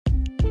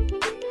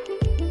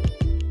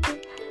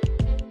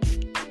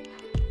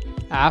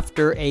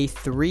After a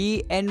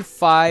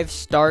 3-5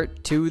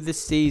 start to the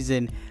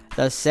season,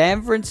 the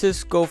San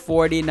Francisco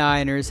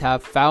 49ers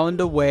have found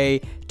a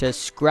way to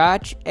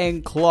scratch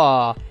and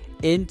claw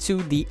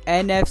into the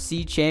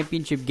NFC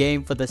Championship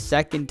game for the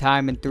second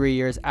time in 3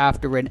 years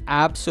after an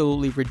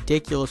absolutely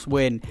ridiculous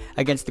win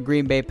against the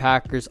Green Bay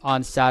Packers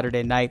on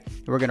Saturday night.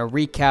 We're going to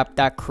recap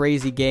that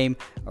crazy game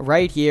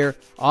right here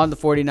on the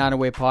 49er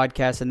Way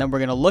podcast, and then we're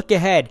going to look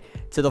ahead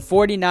to the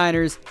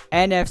 49ers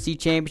NFC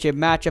Championship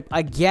matchup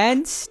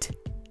against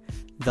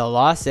the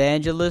Los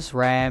Angeles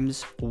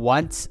Rams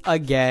once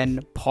again.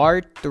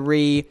 Part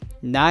 3,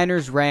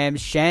 Niners-Rams,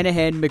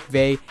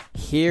 Shanahan-McVay.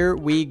 Here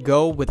we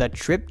go with a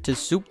trip to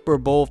Super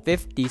Bowl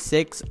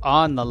 56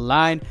 on the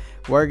line.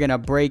 We're going to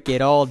break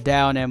it all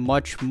down and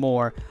much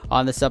more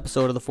on this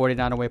episode of the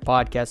 49er Way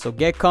podcast. So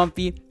get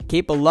comfy,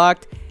 keep it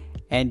locked,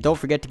 and don't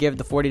forget to give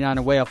the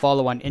 49er Way a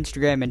follow on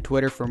Instagram and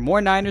Twitter for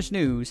more Niners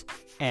news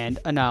and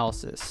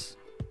analysis.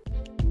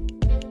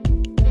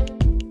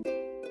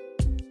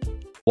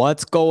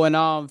 What's going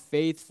on,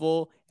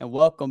 faithful? And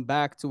welcome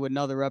back to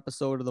another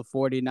episode of the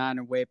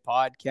 49er Way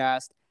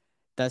podcast.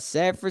 The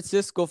San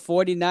Francisco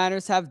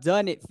 49ers have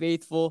done it,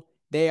 faithful.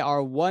 They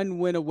are one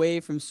win away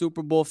from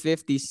Super Bowl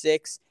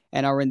 56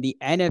 and are in the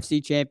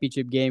NFC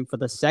Championship game for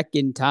the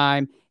second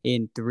time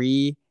in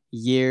 3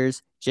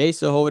 years. Jay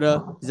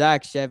Sahota,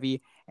 Zach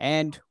Chevy,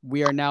 and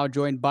we are now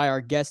joined by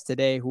our guest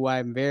today, who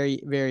I'm very,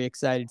 very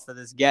excited for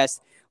this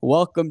guest.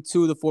 Welcome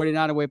to the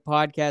 49er Way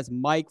podcast,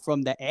 Mike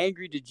from the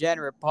Angry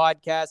Degenerate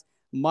podcast.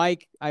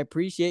 Mike, I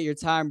appreciate your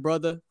time,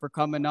 brother, for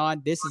coming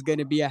on. This is going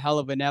to be a hell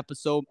of an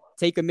episode.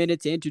 Take a minute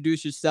to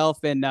introduce yourself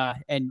and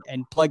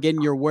plug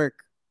in your work.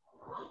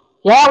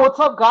 Yeah,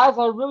 what's up, guys?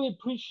 I really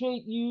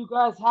appreciate you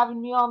guys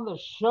having me on the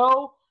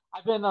show.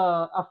 I've been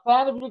a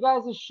fan of you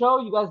guys'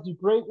 show. You guys do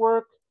great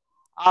work.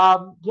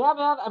 Yeah,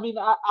 man. I mean,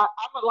 I'm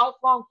a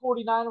lifelong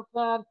 49er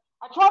fan.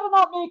 I try to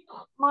not make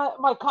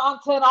my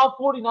content all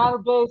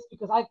 49er based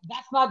because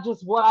that's not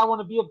just what I want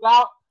to be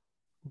about.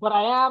 But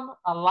I am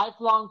a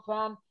lifelong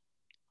fan,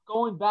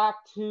 going back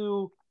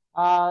to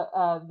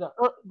the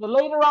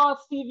later on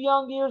Steve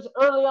Young years,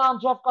 early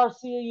on Jeff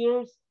Garcia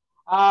years.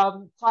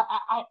 So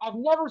I've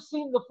never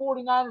seen the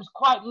 49ers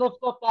quite lift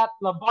up that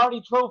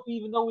Lombardi trophy,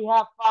 even though we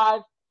have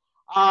 5.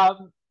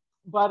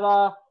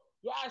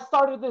 Yeah, I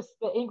started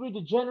the Angry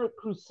Degenerate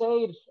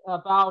Crusade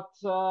about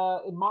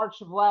in March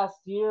of last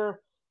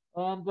year,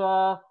 and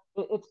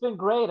it's been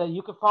great.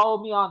 You can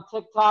follow me on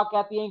TikTok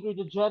at the Angry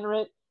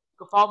Degenerate. You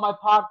can follow my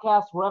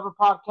podcast wherever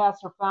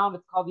podcasts are found.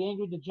 It's called the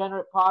Angry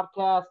Degenerate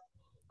Podcast.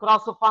 You can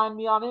also find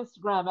me on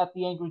Instagram at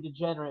the Angry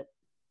Degenerate,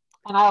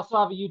 and I also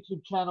have a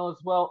YouTube channel as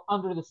well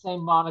under the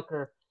same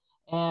moniker.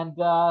 And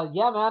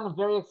yeah, man, I'm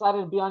very excited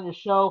to be on your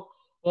show.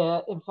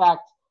 In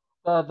fact,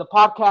 the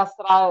podcast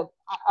that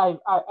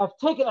I've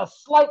taken a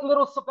slight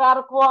little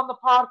sabbatical on the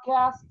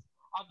podcast.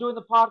 I'm doing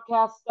the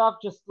podcast stuff,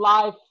 just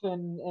life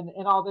and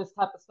all this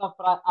type of stuff.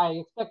 But I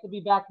expect to be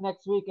back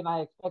next week, and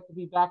I expect to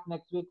be back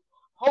next week,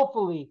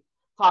 hopefully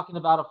talking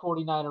about a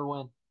 49er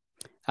win.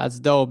 That's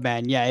dope,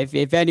 man. Yeah,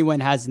 if anyone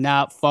has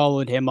not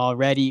followed him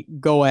already,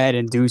 go ahead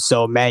and do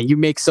so, man. You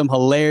make some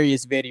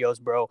hilarious videos,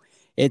 bro.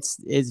 It's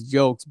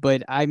jokes,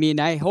 but I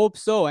mean, I hope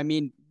so. I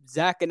mean,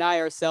 Zach and I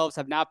ourselves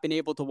have not been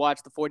able to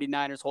watch the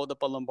 49ers hold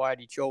up a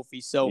Lombardi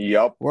trophy. So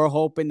We're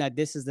hoping that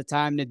this is the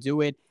time to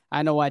do it.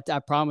 I know I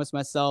promised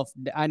myself.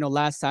 I know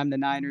last time the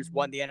Niners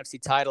won the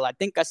NFC title, I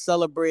think I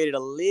celebrated a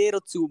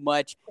little too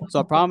much. So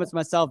I promised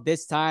myself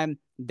this time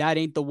that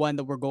ain't the one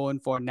that we're going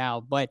for now.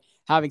 But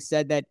having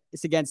said that,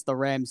 it's against the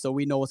Rams, so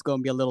we know it's going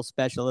to be a little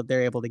special if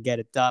they're able to get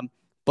it done.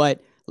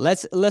 But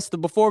let's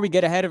before we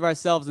get ahead of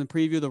ourselves and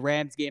preview the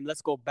Rams game,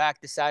 let's go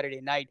back to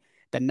Saturday night.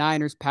 The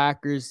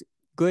Niners-Packers.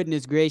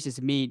 Goodness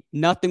gracious me,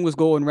 nothing was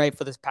going right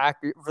for this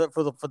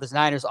for this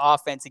Niners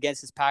offense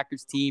against this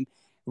Packers team.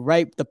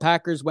 Right, the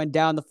Packers went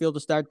down the field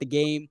to start the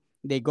game.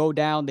 They go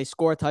down, they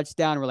score a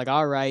touchdown. We're like,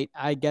 all right,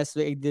 I guess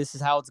this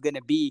is how it's going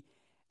to be.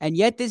 And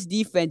yet this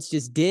defense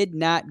just did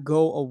not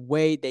go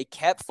away. They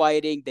kept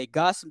fighting. They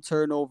got some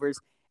turnovers.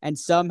 And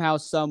somehow,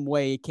 some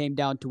way, it came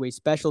down to a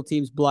special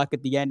teams block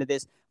at the end of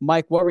this.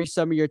 Mike, what were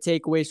some of your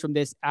takeaways from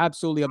this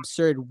absolutely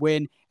absurd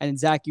win? And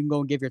Zach, you can go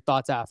and give your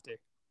thoughts after.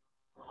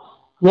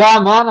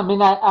 Yeah, man. I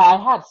mean,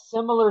 I had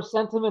similar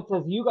sentiments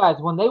as you guys.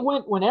 When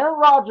Aaron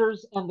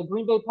Rodgers and the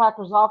Green Bay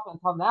Packers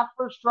offense on that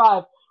first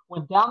drive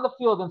went down the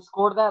field and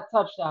scored that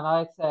touchdown,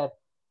 I said,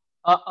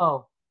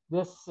 uh-oh,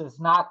 this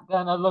is not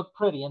going to look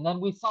pretty. And then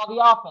we saw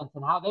the offense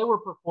and how they were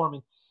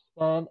performing.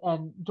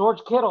 And George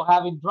Kittle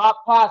having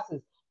dropped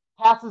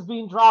passes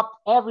being dropped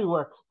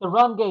everywhere, the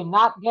run game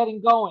not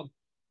getting going.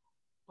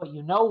 But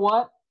you know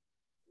what?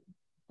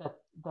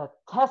 The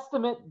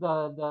testament,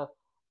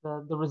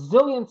 the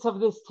resilience of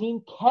this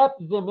team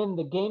kept them in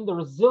the game. The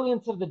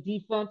resilience of the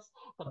defense,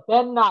 the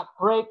bend not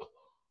break.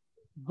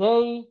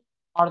 They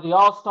are the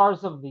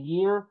all-stars of the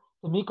year.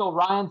 D'Amico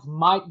Ryans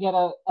might get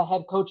a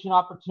head coaching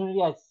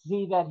opportunity. I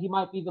see that he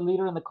might be the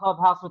leader in the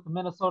clubhouse with the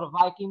Minnesota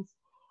Vikings.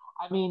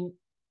 I mean,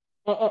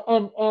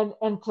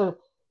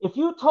 if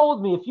you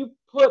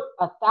put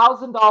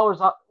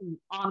 $1,000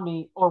 on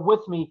me or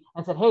with me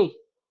and said, hey,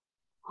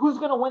 who's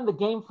going to win the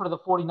game for the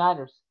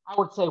 49ers? I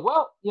would say,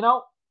 well,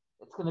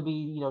 it's going to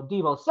be,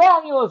 Deebo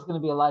Samuel. It's going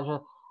to be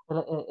Elijah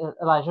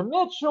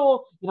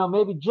Mitchell.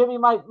 Maybe Jimmy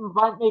might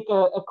make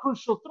a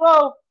crucial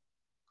throw.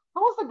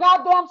 Who's the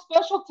goddamn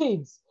special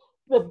teams?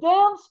 The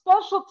damn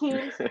special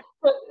teams,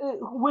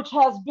 which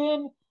has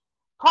been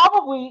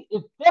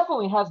it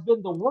definitely has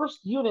been the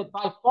worst unit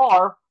by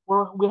far,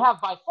 where we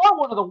have by far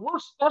one of the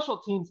worst special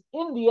teams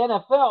in the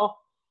NFL.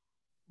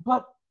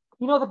 But,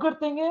 the good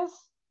thing is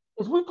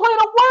we played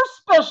a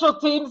worse special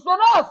teams than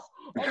us.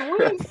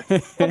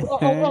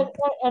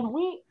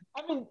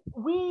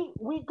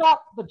 We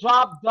got the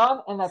job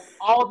done, and that's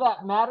all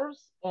that matters.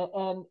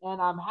 And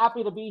I'm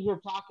happy to be here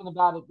talking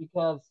about it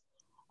because,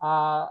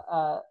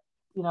 I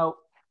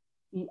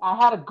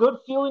had a good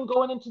feeling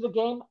going into the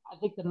game. I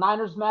think the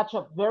Niners match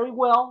up very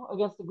well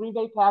against the Green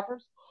Bay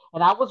Packers,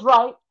 and I was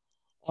right.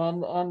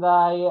 And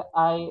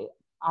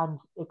I'm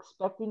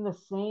expecting the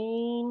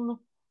same.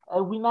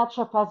 We match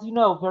up, as you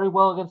know, very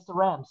well against the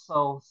Rams.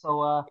 So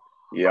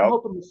yep. I'm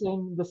hoping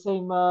the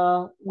same.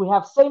 We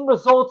have same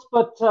results,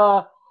 but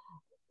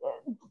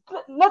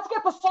let's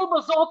get the same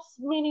results,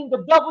 meaning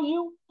the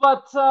W.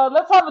 But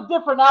let's have a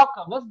different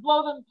outcome. Let's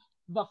blow them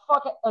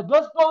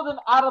let's blow them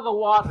out of the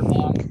water,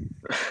 man.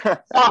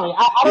 Sorry,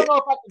 I don't know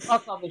if I can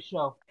cuss on this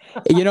show.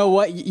 You know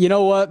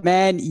what,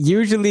 man?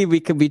 Usually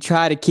we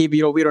try to keep, we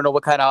don't know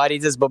what kind of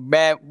audience is, but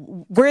man,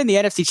 we're in the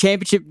NFC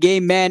Championship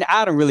game, man.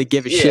 I don't really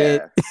give a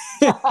shit.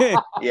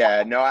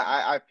 Yeah, no,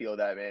 I feel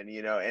that, man,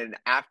 and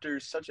after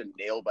such a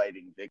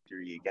nail-biting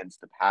victory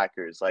against the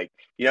Packers,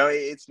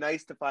 it's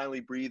nice to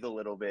finally breathe a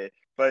little bit.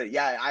 But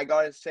yeah, I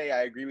gotta say,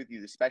 I agree with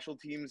you. The special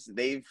teams,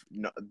 they've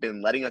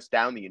been letting us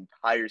down the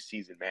entire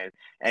season, man.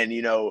 And,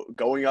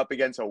 going up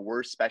against a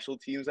worse special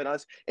teams than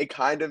us, it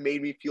kind of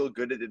made me feel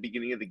good at the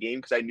beginning of the game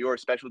because I knew our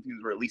special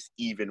teams were at least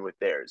even with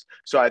theirs.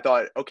 So I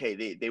thought,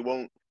 okay, they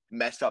won't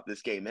mess up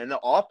this game. And the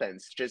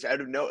offense just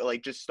out of nowhere,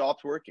 just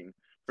stopped working.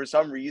 For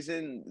some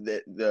reason,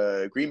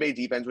 the Green Bay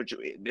defense, which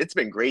it's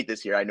been great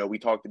this year. I know we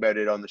talked about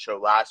it on the show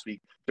last week.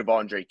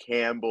 Devondre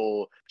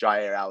Campbell,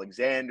 Jair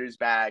Alexander's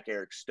back.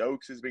 Eric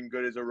Stokes has been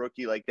good as a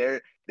rookie.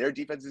 Their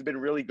defense has been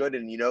really good,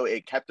 and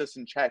it kept us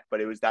in check. But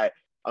it was those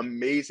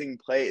amazing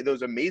plays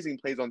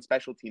on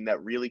special team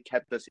that really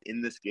kept us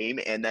in this game.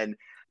 And then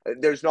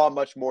there's not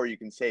much more you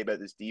can say about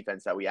this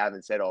defense that we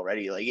haven't said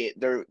already.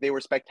 They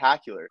were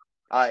spectacular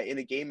in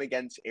a game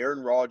against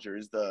Aaron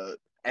Rodgers, the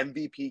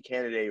MVP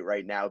candidate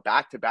right now,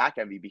 back-to-back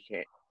MVP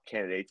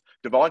candidates.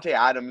 Davante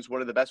Adams,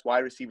 one of the best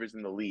wide receivers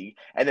in the league,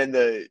 and then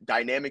the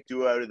dynamic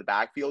duo out of the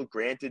backfield.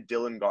 Granted,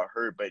 Dillon got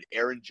hurt, but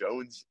Aaron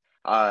Jones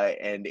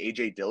and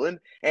A.J. Dillon,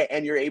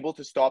 and you're able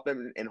to stop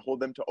them and hold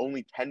them to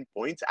only 10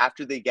 points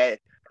after they get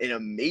an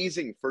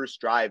amazing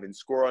first drive and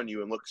score on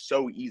you and look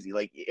so easy.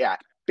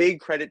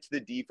 Big credit to the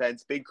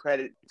defense. Big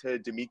credit to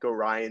DeMeco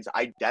Ryans.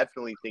 I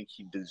definitely think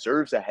he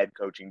deserves a head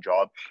coaching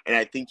job, and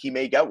I think he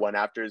may get one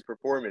after his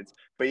performance.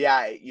 But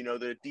yeah,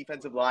 the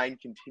defensive line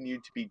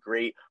continued to be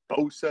great.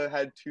 Bosa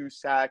had 2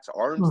 sacks.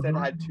 Armstead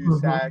had 2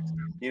 sacks.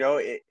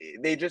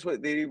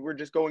 They were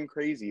just going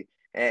crazy.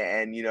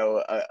 And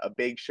a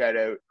big shout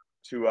out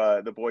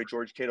to the boy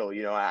George Kittle.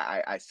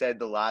 I said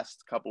the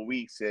last couple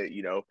weeks that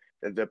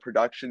the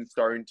production's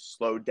starting to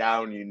slow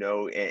down.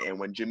 And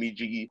when Jimmy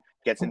G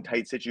gets in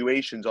tight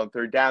situations on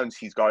third downs,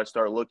 he's got to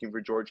start looking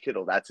for George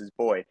Kittle. That's his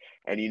boy.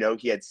 And, he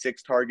had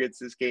 6 targets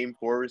this game,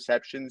 4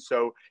 receptions.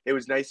 So it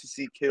was nice to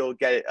see Kittle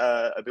get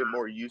a bit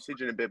more usage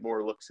and a bit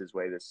more looks his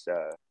way this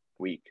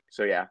week.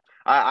 So, yeah,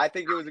 I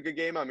think it was a good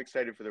game. I'm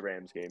excited for the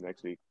Rams game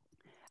next week.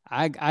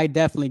 I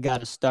definitely got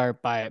to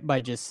start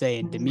by just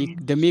saying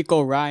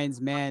DeMeco Ryans,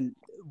 man,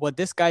 what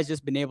this guy's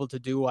just been able to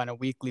do on a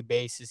weekly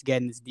basis,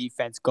 getting his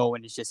defense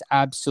going, is just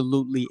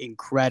absolutely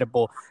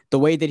incredible. The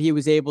way that he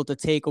was able to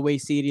take away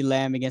CeeDee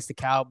Lamb against the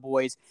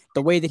Cowboys,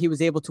 the way that he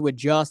was able to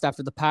adjust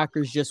after the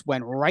Packers just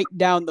went right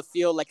down the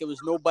field like it was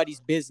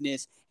nobody's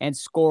business and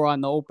score on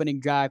the opening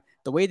drive,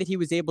 the way that he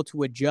was able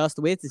to adjust,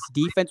 the way that this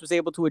defense was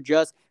able to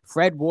adjust,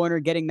 Fred Warner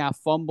getting that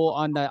fumble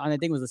on I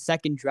think it was the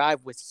second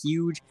drive was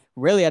huge.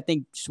 Really, I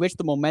think switched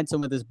the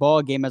momentum of this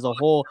ball game as a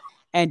whole.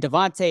 And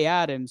Davante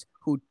Adams,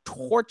 who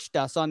torched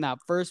us on that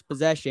first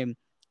possession,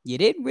 you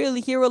didn't really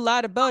hear a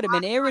lot about him.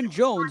 And Aaron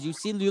Jones,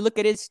 you look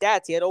at his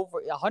stats, he had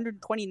over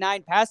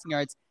 129 passing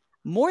yards.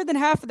 More than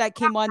half of that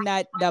came on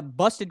that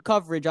busted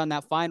coverage on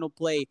that final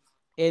play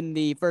in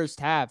the first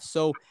half.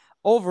 So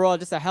overall,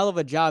 just a hell of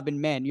a job.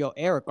 And man,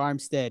 Arik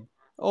Armstead,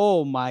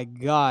 oh my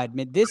God,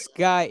 man, this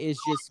guy is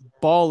just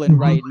balling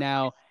right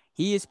now.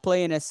 He is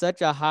playing at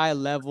such a high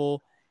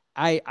level.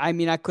 I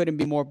mean, I couldn't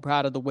be more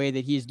proud of the way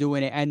that he's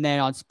doing it. And then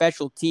on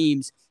special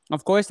teams,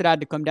 of course, it had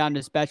to come down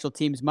to special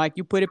teams. Mike,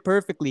 you put it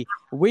perfectly.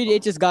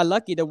 It just got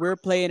lucky that we're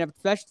playing a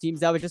special teams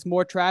that was just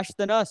more trash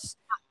than us.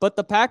 But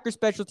the Packers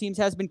special teams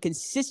has been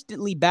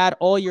consistently bad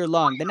all year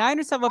long. The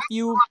Niners have a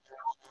few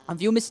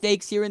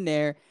mistakes here and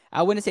there.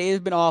 I wouldn't say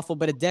it's been awful,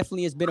 but it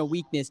definitely has been a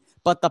weakness.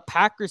 But the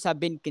Packers have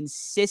been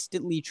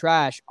consistently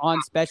trash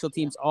on special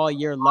teams all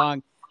year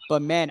long.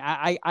 But man,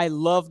 I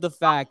love the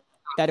fact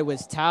that it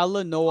was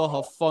Talanoa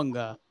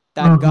Hufanga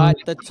that got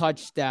the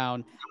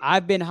touchdown.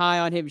 I've been high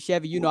on him,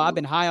 Chevy. You know, I've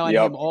been high on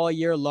him all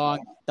year long.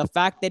 The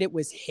fact that it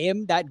was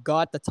him that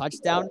got the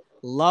touchdown,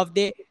 loved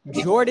it.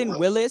 Jordan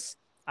Willis,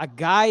 a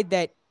guy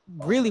that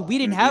really we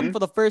didn't have him for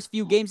the first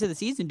few games of the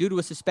season due to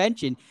a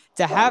suspension.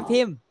 To have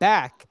him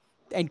back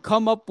and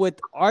come up with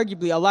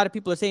arguably a lot of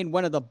people are saying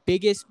one of the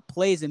biggest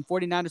plays in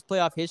 49ers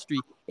playoff history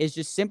is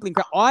just simply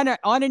incredible.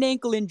 On an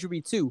ankle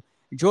injury too.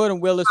 Jordan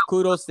Willis,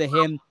 kudos to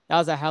him. That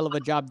was a hell of a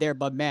job there.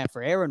 But man,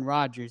 for Aaron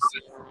Rodgers,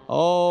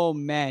 oh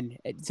man,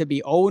 to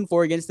be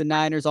 0-4 against the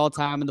Niners all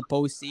time in the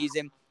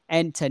postseason,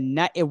 and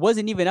tonight it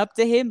wasn't even up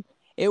to him.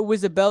 It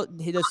was about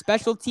the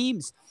special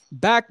teams.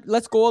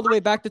 Let's go all the way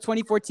back to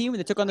 2014 when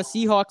they took on the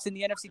Seahawks in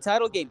the NFC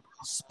title game.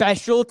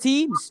 Special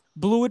teams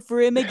blew it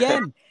for him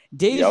again.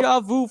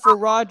 Deja vu for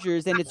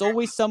Rodgers, and it's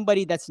always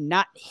somebody that's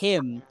not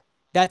him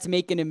that's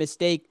making a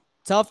mistake.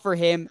 Tough for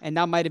him, and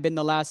that might have been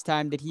the last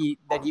time that he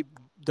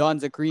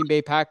dons a Green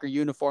Bay Packer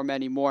uniform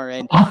anymore.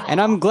 And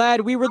I'm glad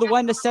we were the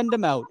one to send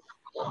him out.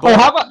 But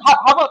how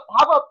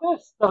about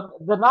this?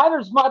 The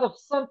Niners might have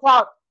sent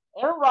out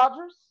Aaron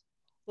Rodgers.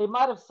 They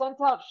might have sent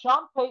out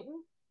Sean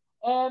Payton,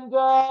 and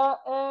now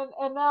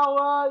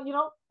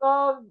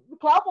the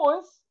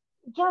Cowboys.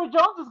 Jerry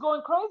Jones is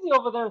going crazy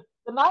over there.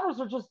 The Niners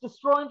are just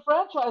destroying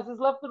franchises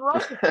left and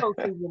right this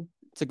postseason.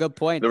 It's a good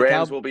point. The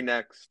Rams will be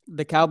next.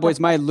 The Cowboys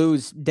might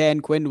lose Dan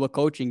Quinn to a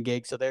coaching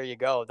gig, so there you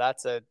go.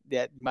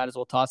 Might as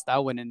well toss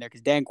that one in there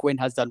because Dan Quinn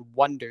has done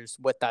wonders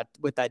with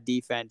that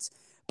defense.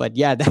 But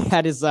yeah,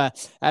 that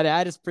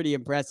is pretty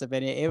impressive,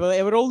 and it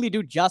would only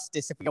do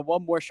justice if we got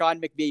one more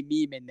Sean McVay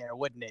meme in there,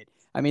 wouldn't it?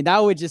 I mean,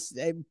 that would just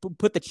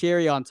put the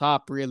cherry on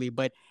top, really.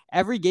 But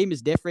every game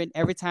is different.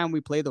 Every time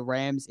we play the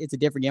Rams, it's a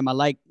different game. I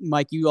like,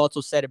 Mike, you also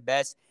said it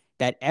best,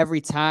 that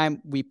every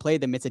time we play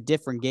them, it's a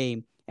different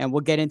game. And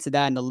we'll get into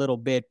that in a little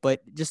bit.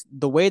 But just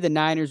the way the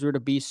Niners were to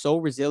be so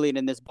resilient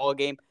in this ball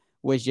game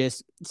was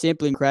just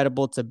simply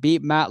incredible. To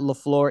beat Matt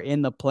LaFleur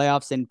in the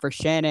playoffs. And for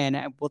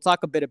Shanahan, we'll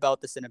talk a bit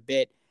about this in a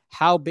bit,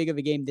 how big of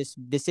a game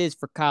this is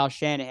for Kyle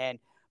Shanahan.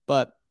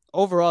 But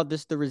overall,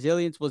 the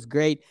resilience was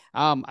great.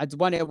 I just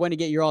want to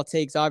get your all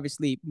takes.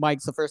 Obviously, Mike,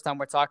 it's the first time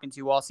we're talking to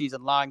you all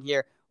season long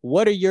here.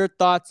 What are your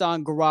thoughts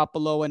on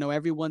Garoppolo? I know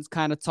everyone's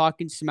kind of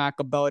talking smack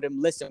about him.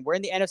 Listen, we're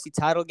in the NFC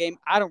title game.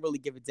 I don't really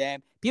give a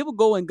damn. People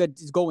go and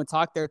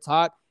talk their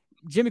talk.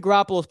 Jimmy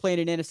Garoppolo is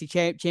playing an NFC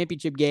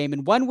championship game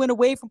and one win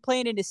away from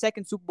playing in his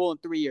second Super Bowl in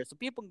 3 years. So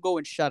people can go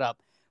and shut up.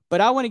 But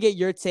I want to get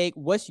your take.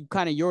 What's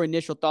kind of your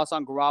initial thoughts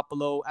on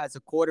Garoppolo as a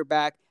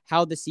quarterback,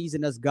 how the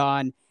season has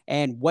gone,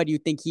 and what do you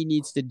think he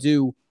needs to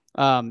do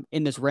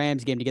in this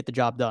Rams game to get the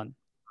job done?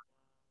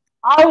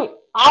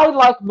 I,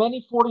 like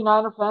many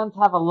 49er fans,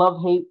 have a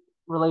love-hate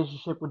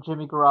relationship with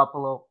Jimmy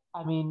Garoppolo.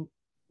 I mean,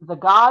 the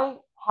guy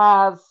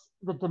has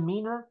the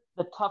demeanor,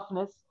 the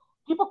toughness.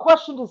 People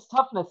questioned his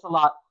toughness a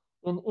lot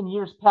in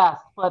years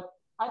past, but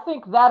I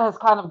think that has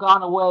kind of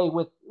gone away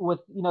with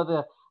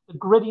the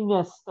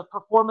grittiness, the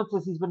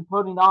performances he's been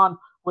putting on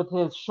with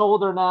his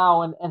shoulder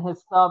now and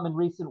his thumb in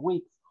recent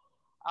weeks.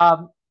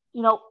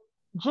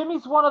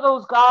 Jimmy's one of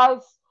those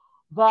guys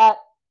that,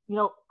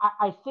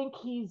 I think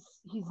he's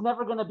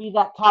never going to be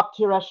that top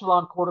tier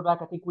echelon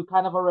quarterback. I think we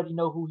kind of already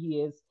know who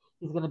he is.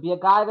 He's going to be a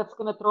guy that's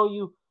going to throw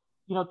you,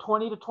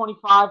 20 to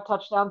 25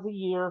 touchdowns a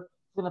year.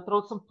 He's going to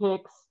throw some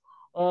picks.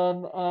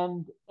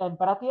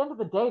 But at the end of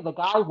the day, the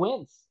guy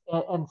wins.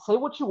 And say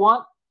what you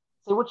want.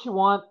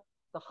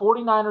 The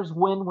 49ers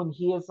win when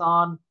he is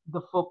on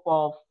the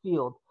football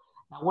field.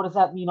 Now, what does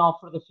that mean all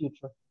for the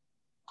future?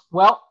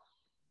 Well,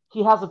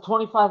 he has a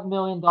 $25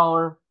 million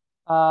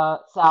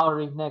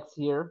salary next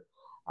year.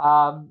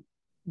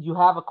 You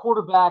have a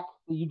quarterback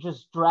that you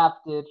just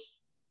drafted,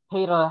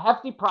 paid a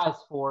hefty price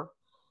for,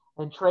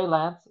 and Trey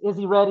Lance. Is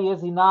he ready?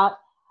 Is he not?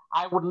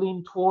 I would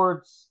lean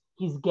towards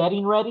he's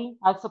getting ready,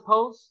 I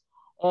suppose.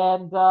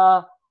 And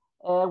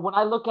when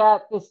I look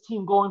at this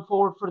team going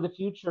forward for the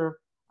future,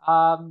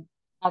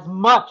 as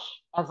much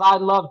as I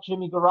love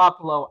Jimmy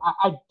Garoppolo,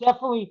 I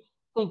definitely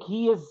think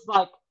he is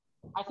like,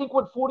 I think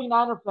when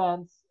 49er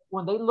fans,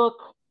 when they look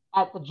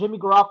at the Jimmy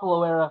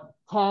Garoppolo era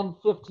 10,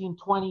 15,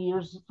 20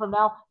 years from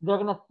now, they're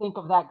going to think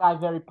of that guy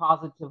very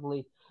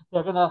positively.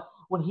 They're going to,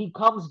 when he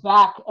comes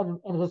back and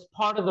is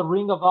part of the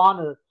Ring of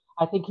Honor,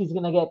 I think he's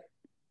going to get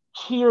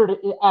cheered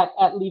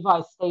at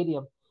Levi's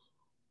Stadium.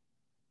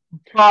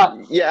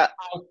 But yeah,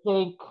 I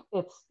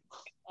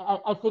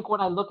think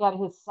when I look at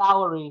his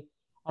salary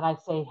and I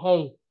say,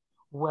 hey,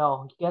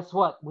 well, guess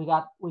what? We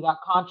got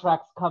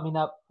contracts coming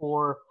up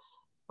for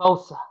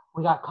Bosa.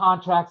 We got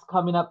contracts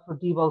coming up for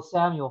Deebo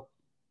Samuel.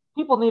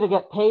 People need to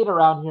get paid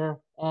around here,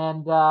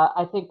 and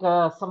I think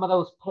some of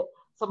those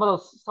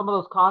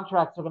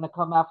contracts are going to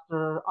come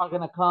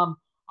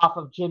off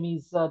of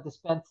Jimmy's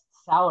dispensed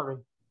salary.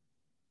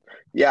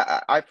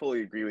 Yeah, I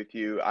fully agree with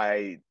you.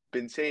 I've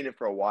been saying it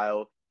for a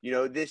while.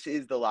 This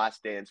is the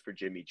last dance for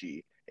Jimmy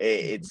G.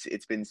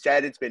 It's been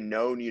said, it's been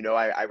known.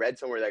 I read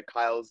somewhere that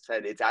Kyle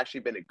said it's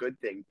actually been a good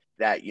thing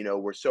that, you know,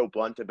 we're so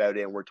blunt about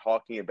it and we're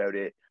talking about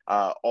it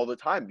all the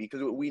time,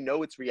 because we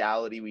know it's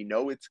reality. We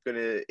know it's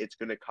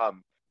gonna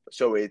come.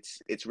 So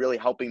it's really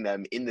helping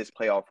them in this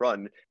playoff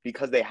run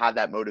because they have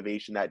that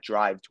motivation, that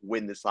drive to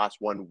win this last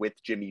one with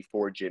Jimmy,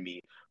 for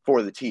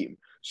the team.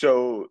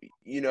 So,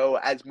 you know,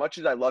 as much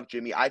as I love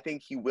Jimmy, I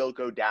think he will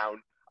go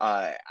down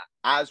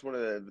as one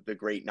of the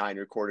great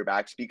Niner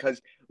quarterbacks,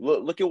 because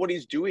look at what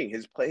he's doing.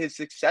 His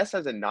success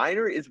as a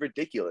Niner is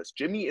ridiculous.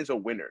 Jimmy is a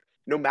winner.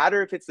 No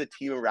matter if it's the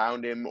team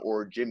around him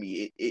or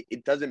Jimmy,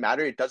 it doesn't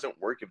matter. It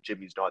doesn't work if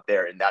Jimmy's not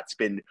there. And that's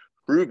been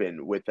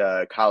proven with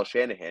Kyle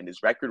Shanahan.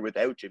 His record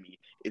without Jimmy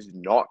is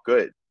not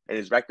good, and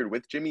his record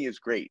with Jimmy is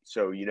great.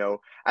 So, you know,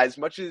 as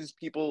much as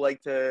people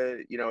like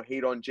to, you know,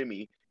 hate on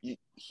Jimmy,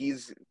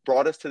 he's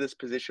brought us to this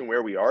position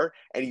where we are,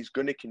 and he's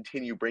going to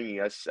continue bringing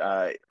us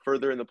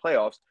further in the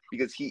playoffs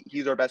because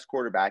he's our best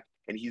quarterback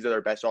and he's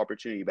our best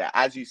opportunity. But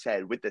as you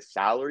said, with the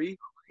salary,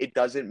 it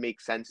doesn't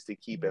make sense to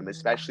keep him,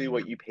 especially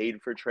what you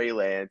paid for Trey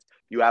Lance.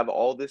 You have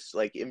all this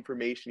like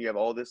information, you have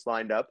all this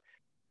lined up,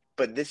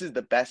 but this is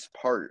the best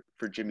part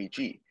for Jimmy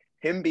G.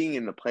 Him being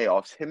in the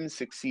playoffs, him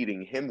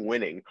succeeding, him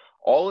winning,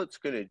 all it's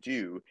going to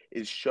do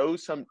is show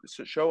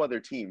other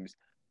teams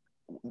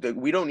that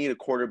we don't need a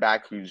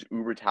quarterback who's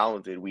uber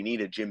talented. We need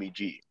a Jimmy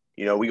G.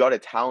 You know, we got a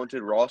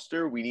talented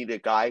roster. We need a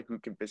guy who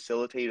can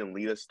facilitate and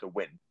lead us to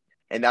win.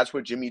 And that's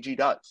what Jimmy G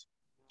does.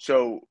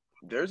 So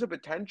there's a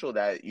potential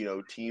that, you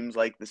know, teams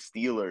like the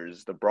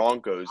Steelers, the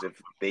Broncos,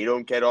 if they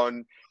don't get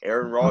on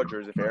Aaron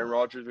Rodgers, if Aaron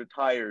Rodgers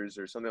retires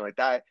or something like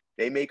that,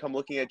 they may come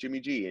looking at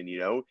Jimmy G. And, you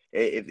know,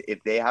 if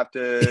they have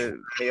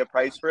to pay a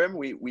price for him,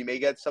 we may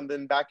get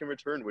something back in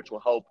return, which will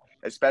help,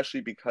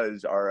 especially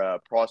because our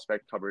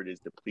prospect cupboard is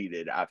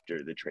depleted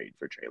after the trade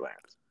for Trey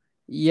Lance.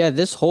 Yeah,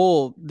 this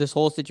whole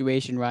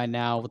situation right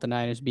now with the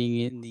Niners being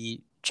in the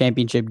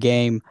championship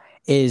game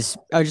is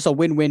just a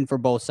win-win for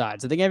both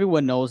sides. I think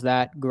everyone knows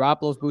that.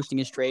 Garoppolo's boosting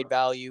his trade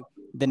value.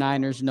 The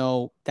Niners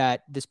know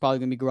that this is probably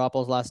going to be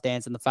Garoppolo's last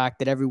dance, and the fact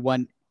that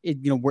everyone,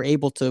 we're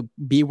able to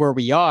be where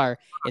we are,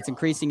 it's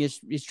increasing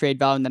his trade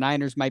value, and the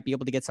Niners might be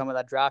able to get some of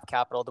that draft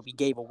capital that we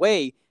gave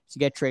away to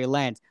get Trey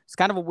Lance. It's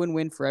kind of a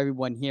win-win for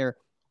everyone here,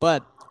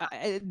 but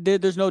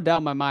there's no doubt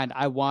in my mind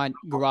I want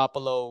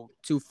Garoppolo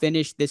to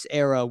finish this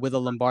era with a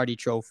Lombardi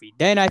trophy.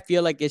 Then I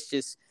feel like it's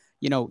just,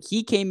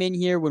 he came in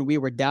here when we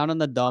were down on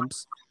the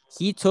dumps.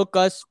 He took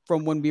us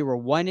from when we were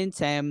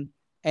 1-10,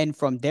 and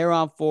from there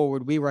on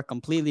forward, we were a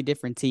completely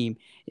different team.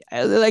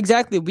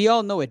 Exactly. We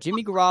all know it.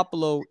 Jimmy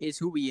Garoppolo is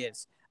who he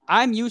is.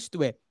 I'm used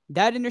to it.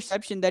 That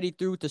interception that he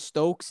threw to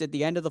Stokes at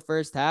the end of the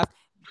first half,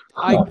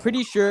 I'm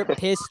pretty sure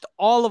pissed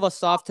all of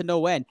us off to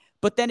no end.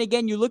 But then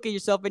again, you look at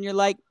yourself and you're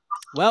like,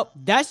 well,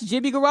 that's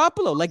Jimmy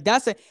Garoppolo. Like,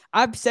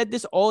 I've said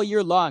this all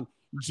year long.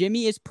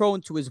 Jimmy is prone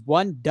to his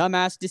one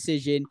dumbass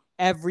decision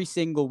every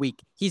single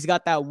week. He's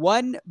got that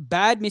one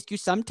bad miscue,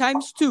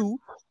 sometimes two,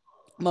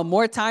 but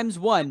more times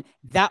one.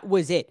 That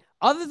was it.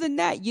 Other than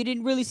that, you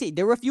didn't really see.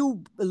 There were a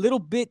few little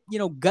bit,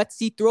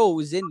 gutsy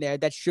throws in there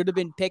that should have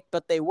been picked,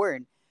 but they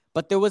weren't.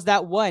 But there was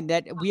that one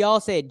that we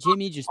all said,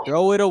 Jimmy, just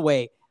throw it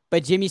away.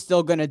 But Jimmy's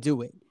still going to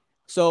do it.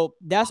 So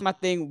that's my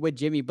thing with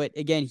Jimmy. But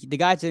again, the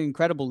guy's an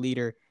incredible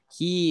leader.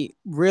 He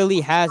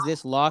really has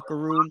this locker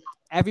room.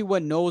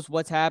 Everyone knows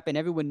what's happened.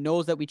 Everyone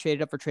knows that we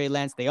traded up for Trey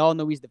Lance. They all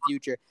know he's the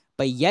future.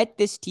 But yet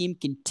this team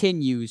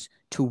continues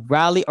to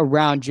rally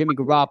around Jimmy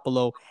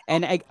Garoppolo.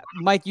 And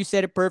Mike, you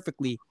said it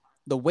perfectly.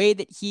 The way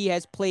that he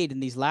has played in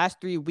these last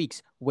 3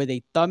 weeks with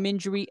a thumb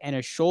injury and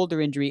a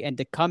shoulder injury, and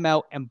to come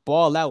out and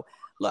ball out.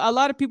 A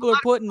lot of people are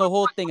putting the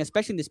whole thing,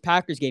 especially in this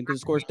Packers game, because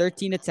it scores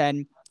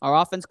 13-10. Our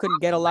offense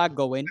couldn't get a lot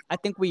going. I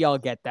think we all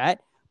get that.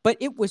 But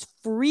it was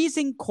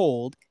freezing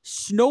cold,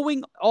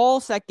 snowing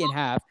all second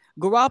half.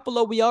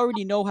 Garoppolo, we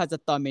already know, has a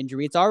thumb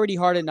injury. It's already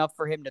hard enough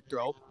for him to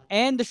throw.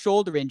 And the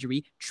shoulder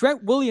injury.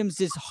 Trent Williams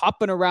is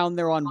hopping around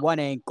there on one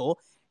ankle.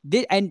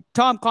 And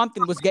Tom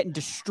Compton was getting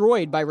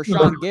destroyed by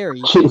Rashawn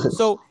Gary. Jesus.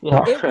 So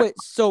Yeah. it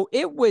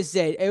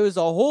was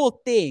a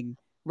whole thing,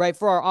 right,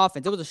 for our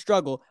offense. It was a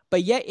struggle.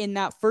 But yet in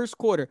that first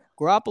quarter,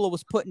 Garoppolo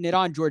was putting it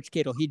on George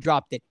Kittle. He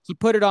dropped it. He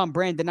put it on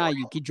Brandon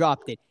Ayuk. He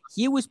dropped it.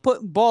 He was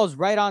putting balls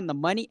right on the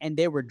money, and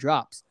they were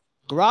drops.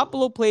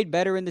 Garoppolo played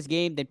better in this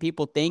game than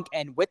people think,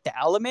 and with the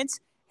elements,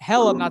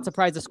 hell, I'm not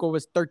surprised the score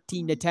was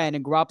 13-10,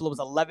 and Garoppolo was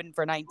 11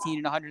 for 19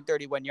 and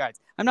 131 yards.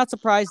 I'm not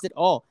surprised at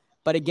all.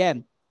 But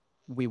again,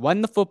 we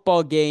won the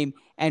football game,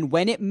 and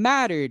when it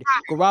mattered,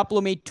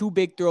 Garoppolo made 2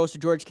 big throws to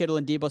George Kittle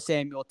and Deebo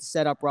Samuel to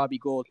set up Robbie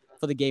Gould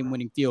for the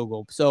game-winning field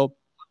goal. So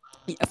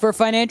for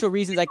financial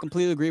reasons, I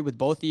completely agree with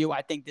both of you.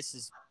 I think this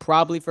is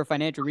probably, for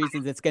financial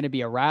reasons, it's going to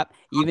be a wrap,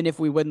 even if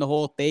we win the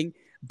whole thing.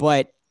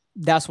 But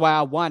that's why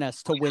I want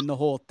us to win the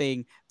whole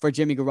thing for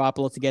Jimmy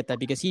Garoppolo to get that,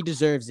 because he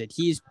deserves it.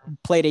 He's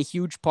played a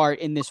huge part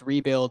in this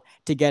rebuild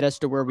to get us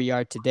to where we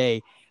are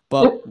today.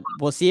 But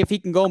we'll see if he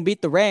can go and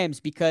beat the Rams,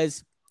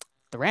 because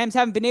the Rams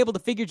haven't been able to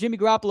figure Jimmy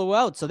Garoppolo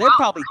out. So they're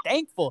probably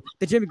thankful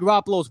that Jimmy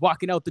Garoppolo is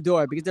walking out the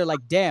door, because they're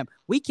like, damn,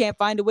 we can't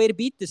find a way to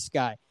beat this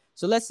guy.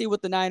 So let's see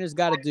what the Niners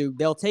got to do.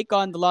 They'll take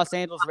on the Los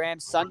Angeles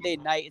Rams Sunday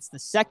night. It's the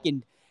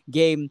second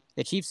game.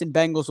 The Chiefs and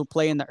Bengals will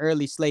play in the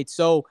early slate.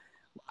 So,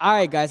 all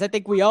right, guys, I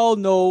think we know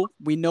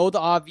the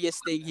obvious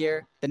thing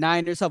here. The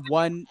Niners have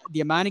won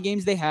the amount of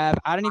games they have.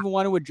 I don't even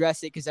want to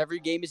address it because every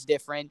game is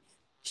different.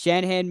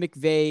 Shanahan,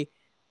 McVay,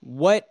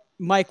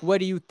 Mike, what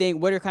do you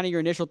think? What are kind of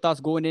your initial thoughts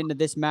going into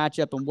this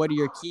matchup, and what are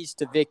your keys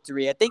to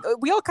victory? I think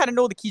we all kind of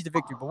know the keys to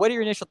victory, but what are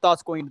your initial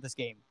thoughts going into this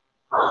game?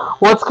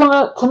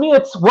 Well, to me,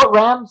 it's what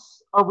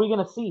Rams are we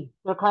gonna see?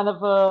 They're kind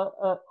of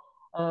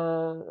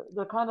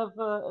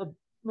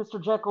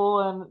Mr. Jekyll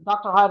and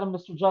Dr. Hyde and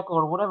Mr. Jekyll,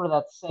 or whatever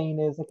that saying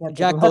is. I can't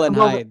think of Jekyll it. and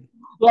Hyde.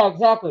 Yeah,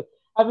 exactly.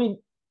 I mean,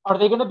 are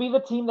they gonna be the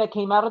team that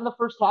came out in the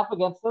first half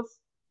against us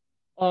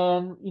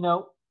and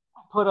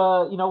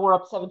we're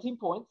up 17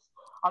 points?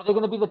 Are they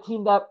gonna be the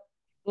team that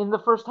in the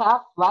first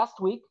half last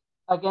week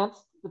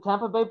against the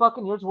Tampa Bay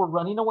Buccaneers were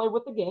running away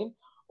with the game?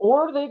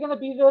 Or are they going to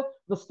be the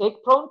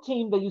mistake-prone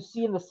team that you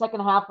see in the second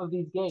half of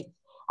these games?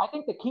 I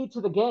think the key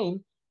to the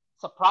game,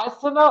 surprise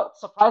to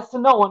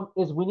no one,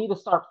 is we need to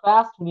start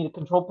fast. We need to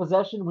control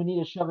possession. We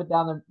need to shove it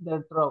down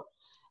their throat.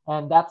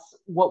 And that's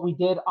what we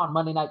did on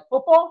Monday Night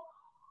Football.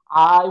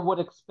 I would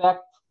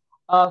expect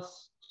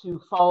us to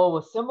follow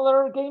a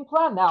similar game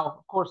plan. Now,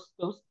 of course,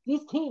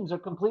 these teams are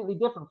completely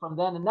different from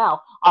then and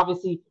now.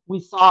 Obviously, we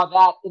saw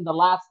that in the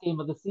last game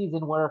of the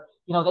season where,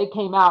 they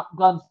came out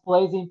guns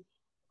blazing.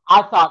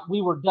 I thought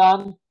we were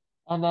done.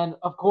 And then,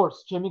 of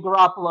course, Jimmy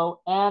Garoppolo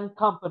and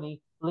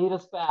company lead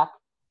us back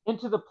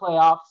into the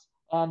playoffs.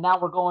 And now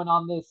we're going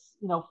on this,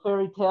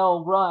 fairy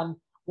tale run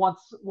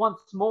once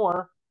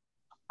more.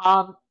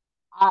 I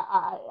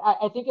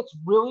think it's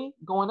really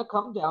going to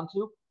come down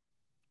to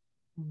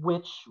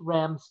which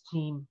Rams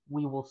team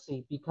we will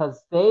see,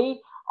 because they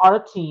are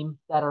a team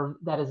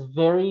that is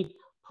very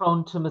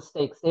prone to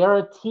mistakes. They are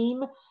a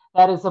team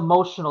that is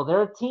emotional.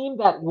 They're a team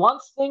that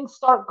once things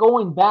start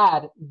going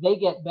bad, they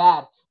get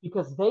bad,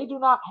 because they do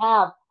not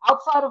have,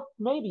 outside of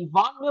maybe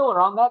Von Miller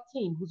on that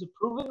team, who's a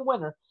proven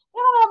winner, they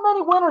don't have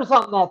many winners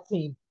on that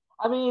team.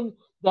 I mean,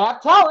 they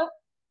have talent.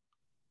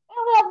 They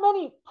don't have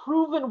many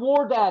proven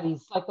war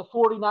daddies like the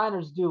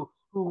 49ers do,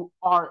 who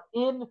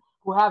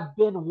have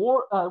been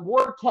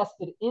war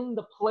tested in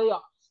the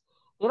playoffs.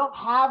 They don't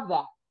have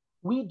that.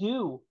 We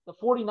do. The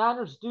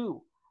 49ers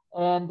do.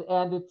 And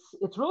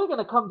it's really going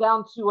to come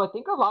down to, I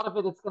think a lot of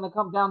it's going to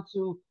come down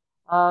to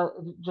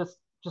just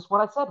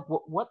what I said.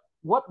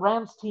 What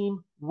Rams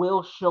team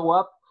will show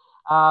up?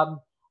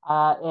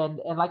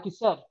 And like you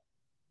said,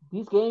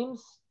 these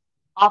games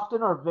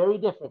often are very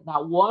different.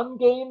 Now, one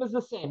game is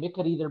the same. It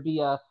could either be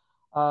a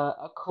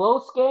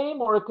close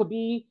game, or it could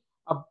be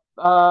a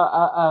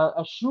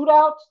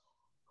shootout.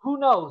 Who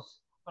knows?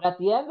 But at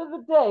the end of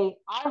the day,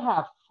 I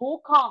have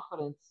full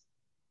confidence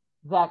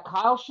that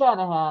Kyle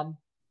Shanahan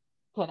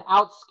can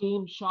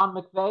out-scheme Sean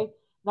McVay.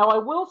 Now, I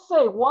will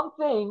say one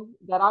thing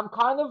that I'm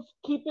kind of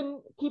keeping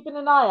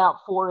an eye out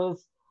for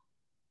is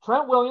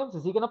Trent Williams.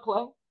 Is he going to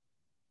play?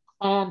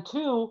 And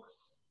two,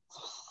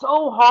 it's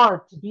so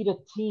hard to beat a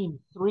team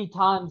 3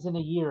 times in a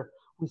year.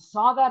 We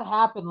saw that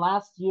happen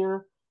last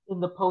year in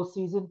the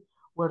postseason,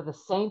 where the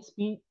Saints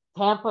beat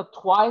Tampa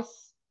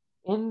twice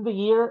in the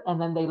year,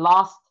 and then they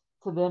lost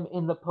to them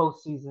in the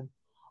postseason.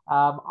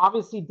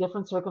 Obviously,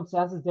 different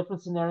circumstances,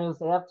 different scenarios.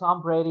 They have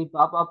Tom Brady,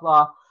 blah, blah,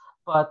 blah.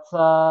 But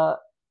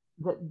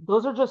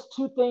those are just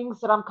 2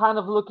 things that I'm kind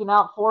of looking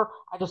out for.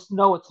 I just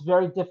know it's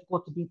very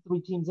difficult to beat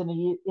 3 teams in a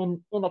year,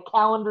 in a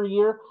calendar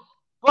year.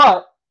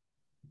 But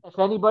if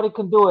anybody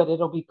can do it,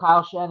 it'll be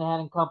Kyle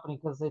Shanahan and company,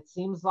 because it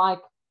seems like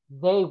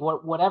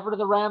whatever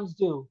the Rams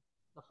do,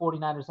 the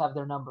 49ers have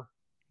their number.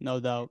 No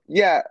doubt.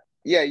 Yeah,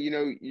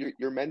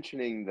 you're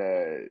mentioning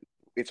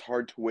it's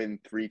hard to win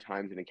 3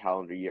 times in a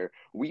calendar year.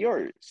 We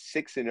are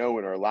 6-0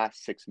 in our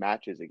last 6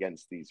 matches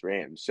against these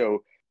Rams.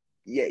 So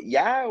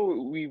yeah,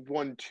 we've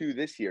won 2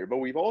 this year, but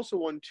we've also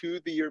won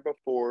 2 the year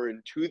before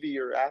and 2 the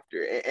year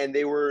after, and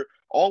they were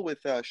all with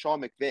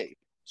Sean McVay.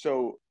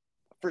 So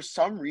for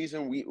some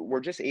reason, we're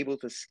just able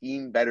to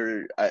scheme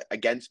better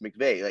against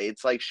McVay.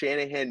 It's like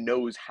Shanahan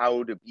knows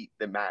how to beat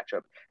the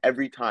matchup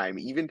every time.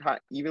 Even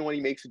when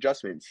he makes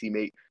adjustments,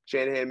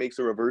 Shanahan makes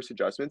the reverse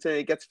adjustments and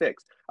it gets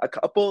fixed. A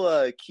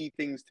couple key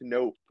things to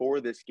note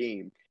for this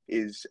game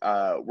is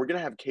we're gonna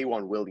have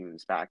K'Waun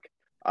Williams back,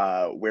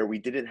 where we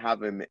didn't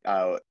have him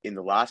in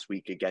the last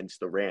week against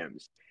the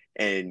Rams.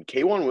 And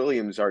K'Waun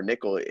Williams, our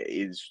nickel,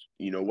 is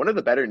one of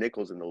the better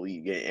nickels in the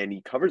league, and he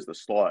covers the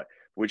slot,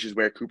 which is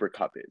where Cooper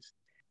Kupp is.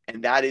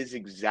 And that is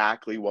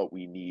exactly what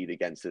we need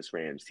against this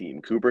Rams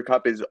team. Cooper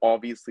Kupp is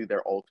obviously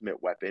their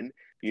ultimate weapon.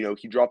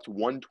 He dropped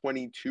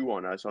 122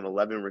 on us on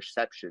 11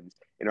 receptions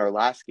in our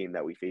last game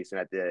that we faced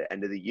at the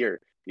end of the year.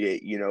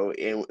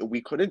 And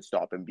we couldn't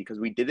stop him because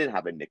we didn't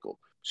have a nickel.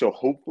 So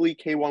hopefully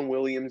K'Waun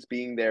Williams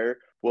being there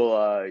will,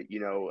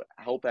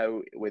 help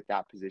out with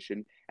that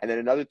position. And then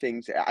another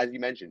thing, as you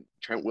mentioned,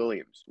 Trent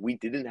Williams. We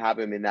didn't have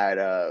him in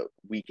that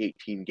Week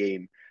 18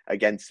 game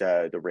against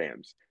the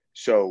Rams.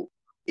 So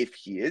if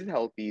he is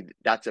healthy,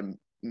 that's a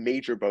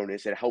major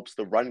bonus. It helps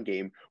the run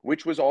game,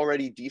 which was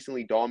already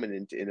decently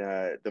dominant in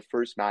the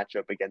first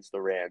matchup against the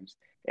Rams.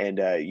 And,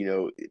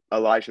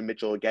 Elijah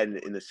Mitchell, again,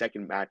 in the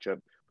second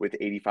matchup, with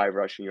 85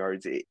 rushing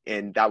yards,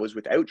 and that was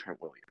without Trent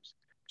Williams.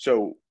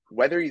 So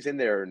whether he's in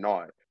there or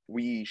not,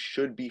 we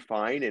should be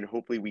fine, and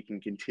hopefully we can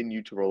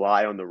continue to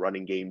rely on the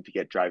running game to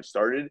get drives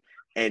started.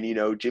 And,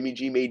 Jimmy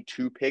G made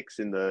 2 picks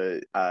in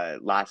the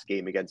last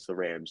game against the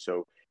Rams.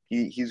 So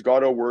he's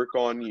got to work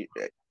on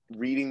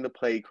reading the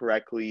play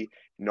correctly,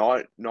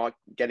 not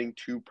getting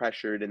too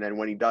pressured, and then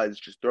when he does,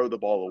 just throw the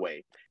ball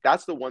away.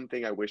 That's the one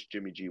thing I wish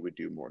Jimmy G would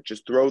do more.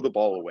 Just throw the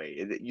ball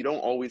away. You don't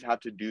always have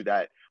to do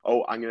that.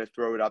 Oh, I'm going to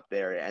throw it up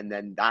there, and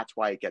then that's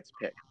why it gets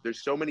picked.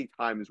 There's so many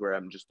times where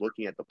I'm just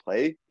looking at the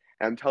play,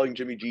 and I'm telling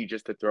Jimmy G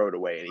just to throw it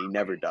away, and he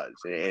never does,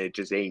 and it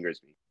just angers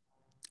me.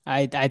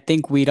 I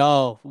think we'd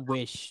all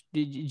wish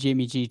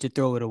Jimmy G to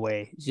throw it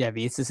away,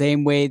 Chevy. It's the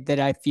same way that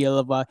I feel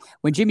about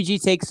when Jimmy G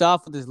takes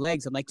off with his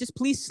legs. I'm like, just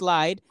please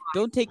slide.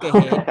 Don't take a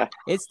hit.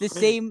 It's the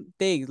same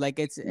thing. Like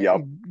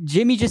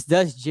Jimmy just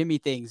does Jimmy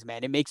things,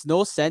 man. It makes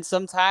no sense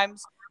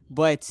sometimes,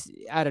 but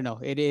I don't know.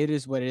 It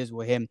is what it is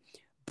with him.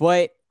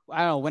 But I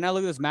don't know. When I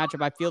look at this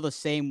matchup, I feel the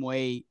same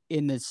way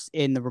in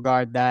the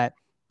regard that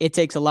it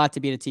takes a lot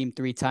to beat a team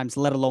 3 times,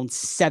 let alone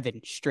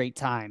 7 straight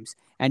times.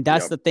 And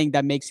that's the thing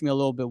that makes me a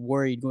little bit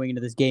worried going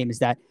into this game is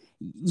that,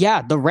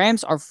 yeah, the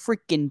Rams are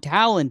freaking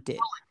talented,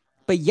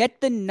 but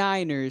yet the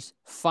Niners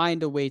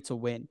find a way to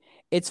win.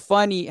 It's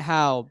funny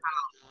how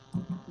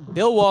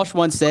Bill Walsh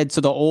once said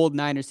to the old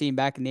Niners team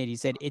back in the 80s, he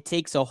said, it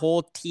takes a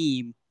whole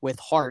team with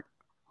heart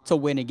to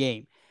win a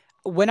game.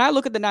 When I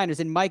look at the Niners,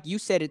 and Mike, you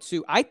said it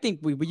too, I think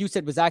what you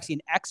said was actually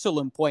an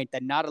excellent point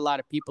that not a lot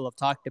of people have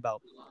talked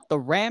about. The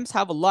Rams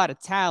have a lot of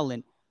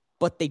talent,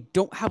 but they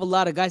don't have a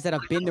lot of guys that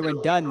have been there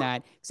and done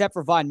that, except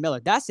for Von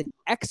Miller. That's an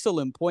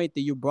excellent point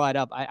that you brought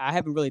up. I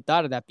haven't really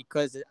thought of that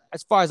because,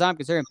 as far as I'm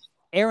concerned,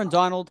 Aaron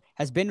Donald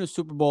has been to a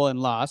Super Bowl and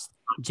lost.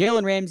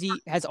 Jalen Ramsey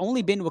has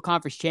only been to a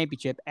conference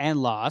championship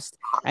and lost.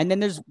 And then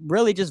there's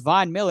really just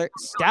Von Miller.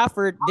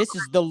 Stafford, this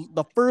is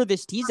the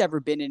furthest he's ever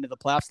been into the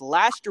playoffs.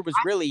 Last year was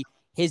really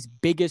his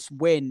biggest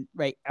win,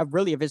 right,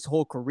 really of his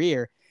whole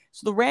career.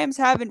 So the Rams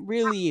haven't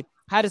really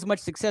had as much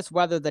success,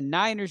 whether the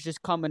Niners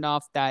just coming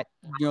off that,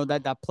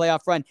 that playoff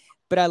run.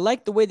 But I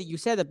like the way that you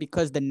said that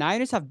because the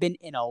Niners have been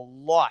in a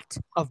lot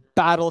of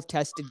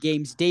battle-tested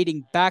games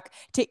dating back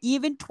to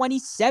even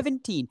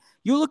 2017.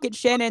 You look at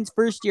Shanahan's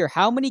first year,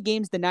 how many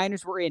games the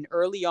Niners were in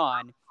early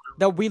on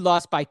that we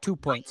lost by 2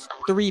 points,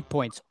 3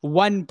 points,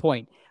 1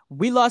 point.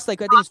 We lost, I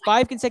think it was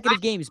 5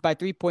 consecutive games by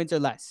 3 points or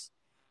less.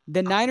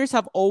 The Niners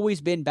have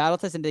always been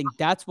battle-tested, and I think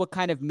that's what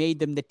kind of made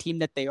them the team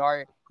that they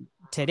are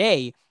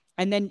today.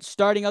 And then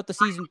starting out the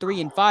season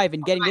 3 and 5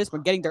 and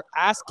getting their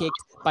ass kicked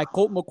by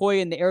Colt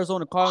McCoy and the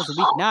Arizona Cardinals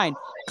in week 9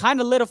 kind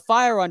of lit a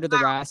fire under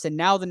their ass. And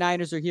now the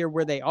Niners are here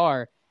where they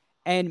are.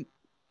 And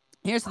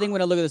here's the thing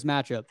when I look at this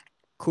matchup.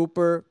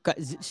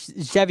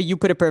 Chevy, you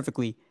put it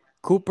perfectly.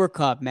 Cooper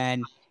Kupp,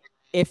 man.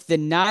 If the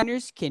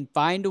Niners can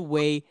find a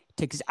way to,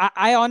 because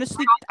I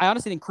honestly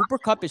think Cooper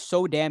Kupp is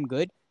so damn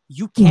good.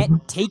 You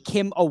can't take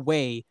him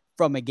away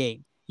from a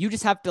game. You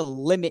just have to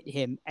limit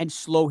him and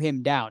slow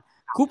him down.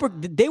 Cooper,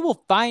 they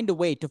will find a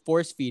way to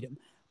force feed him.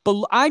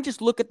 But I just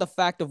look at the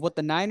fact of what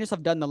the Niners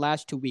have done the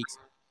last 2 weeks.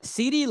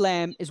 CeeDee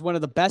Lamb is one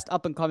of the best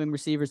up-and-coming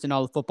receivers in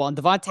all of football, and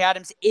Davante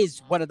Adams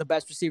is one of the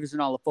best receivers in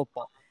all of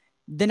football.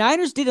 The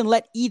Niners didn't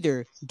let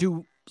either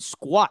do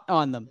squat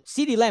on them.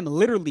 CeeDee Lamb,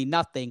 literally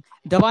nothing.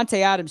 Davante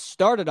Adams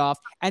started off,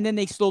 and then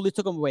they slowly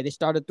took him away. They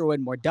started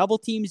throwing more double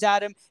teams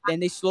at him. Then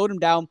they slowed him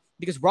down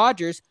because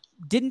Rodgers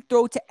didn't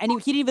throw to he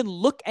didn't even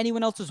look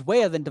anyone else's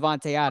way other than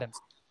Davante Adams.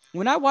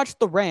 When I watch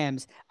the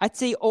Rams, I'd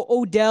say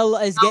Odell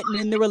is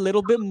getting in there a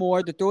little bit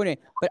more. They're throwing it.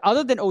 But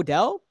other than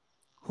Odell,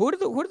 who do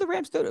the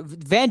Rams throw?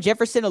 Van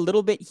Jefferson a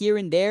little bit here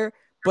and there,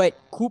 but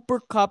Cooper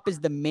Kupp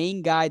is the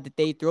main guy that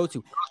they throw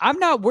to. I'm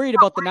not worried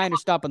about the Niners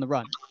stopping the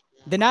run.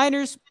 The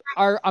Niners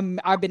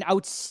have been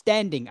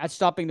outstanding at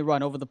stopping the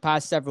run over the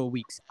past several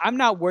weeks. I'm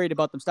not worried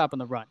about them stopping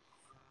the run.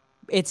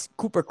 It's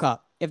Cooper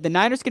Kupp. If the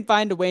Niners can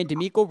find a way and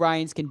DeMeco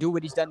Ryans can do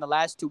what he's done the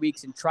last 2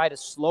 weeks and try to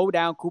slow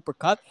down Cooper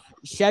Kupp,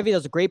 Chevy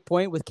does a great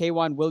point with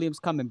K'Wan Williams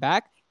coming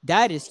back.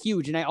 That is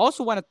huge. And I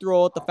also want to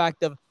throw out the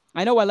fact of,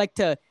 I know I like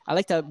to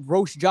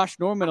roast Josh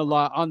Norman a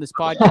lot on this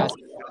podcast,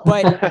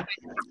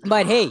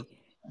 but hey,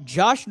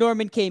 Josh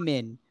Norman came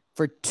in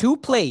for 2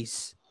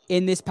 plays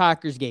in this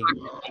Packers game,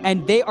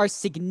 and they are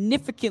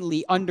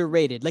significantly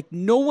underrated. Like,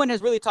 no one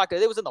has really talked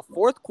about it. It was in the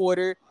 4th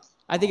quarter.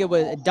 I think it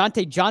was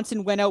Dante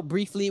Johnson went out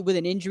briefly with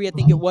an injury. I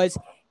think it was.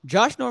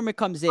 Josh Norman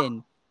comes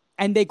in,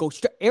 and they go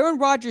Aaron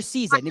Rodgers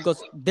sees it, and he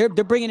goes, they're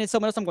bringing in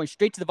someone else. I'm going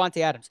straight to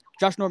Davante Adams.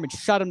 Josh Norman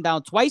shut him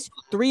down twice,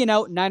 3 and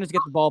out. Niners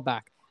get the ball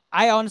back.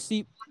 I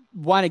honestly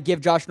want to give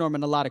Josh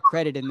Norman a lot of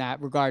credit in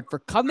that regard for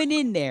coming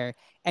in there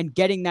and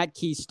getting that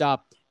key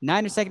stop.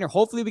 Niners secondary.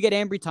 Hopefully we get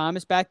Ambry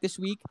Thomas back this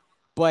week,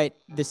 but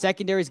the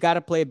secondary's got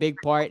to play a big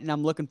part, and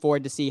I'm looking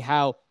forward to see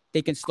how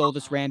they can slow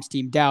this Rams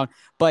team down.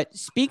 But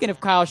speaking of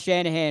Kyle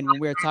Shanahan, when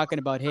we were talking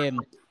about him,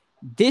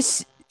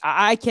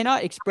 I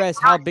cannot express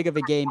how big of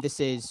a game this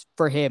is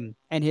for him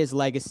and his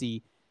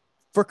legacy.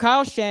 For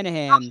Kyle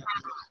Shanahan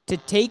to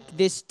take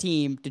this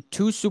team to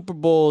 2 Super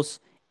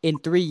Bowls in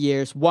 3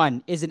 years,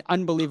 1, is an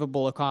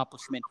unbelievable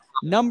accomplishment.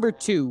 Number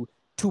two,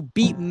 to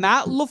beat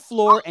Matt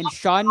LaFleur and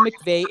Sean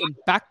McVay in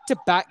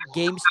back-to-back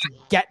games to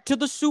get to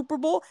the Super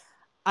Bowl,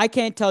 I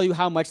can't tell you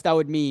how much that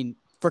would mean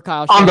for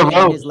Kyle On the Shanahan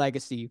and road. his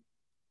legacy.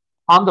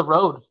 On the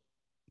road.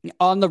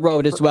 On the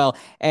road as well.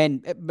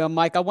 And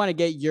Mike, I want to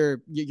get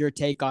your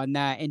take on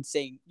that and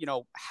saying,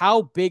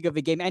 how big of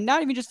a game, and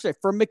not even just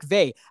for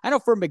McVay. I know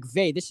for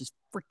McVay, this is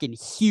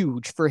freaking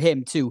huge for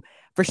him too.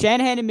 For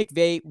Shanahan and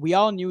McVay, we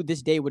all knew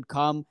this day would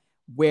come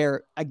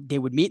where they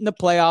would meet in the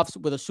playoffs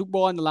with a Super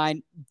Bowl on the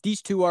line.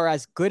 These two are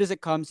as good as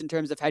it comes in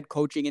terms of head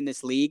coaching in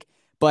this league.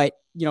 But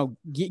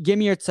give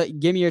me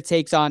your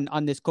takes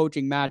on this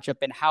coaching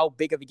matchup and how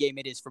big of a game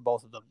it is for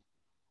both of them.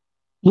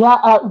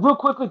 Yeah, real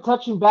quickly,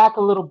 touching back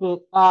a little bit,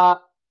 I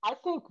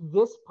think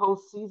this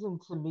postseason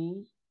to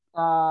me,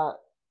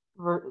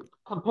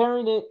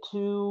 comparing it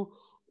to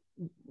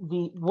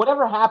the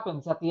whatever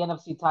happens at the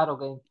NFC title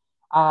game,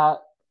 I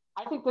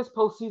think this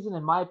postseason,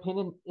 in my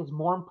opinion, is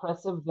more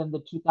impressive than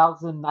the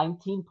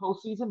 2019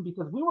 postseason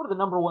because we were the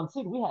number one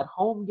seed. We had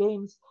home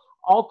games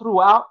all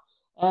throughout,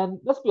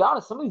 and let's be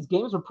honest, some of these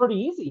games were pretty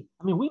easy.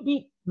 I mean, we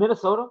beat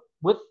Minnesota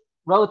with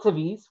relative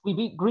ease. We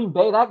beat Green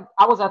Bay. That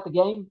I was at the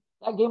game.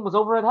 That game was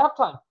over at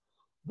halftime.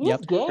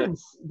 These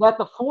games that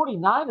the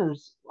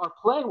 49ers are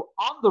playing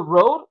on the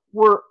road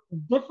were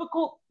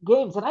difficult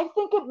games. And I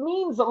think it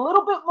means a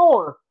little bit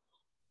more.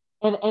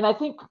 And I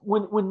think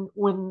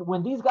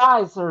when these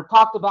guys are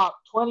talked about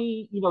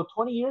 20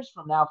 years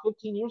from now,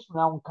 15 years from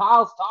now, when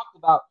Kyle's talked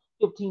about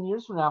 15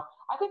 years from now,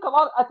 I think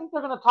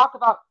they're going to talk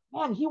about,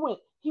 man, he went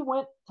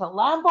to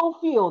Lambeau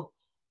Field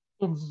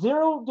in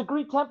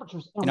 0-degree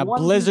temperatures and in a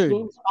won blizzard. These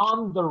games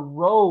on the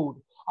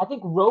road. I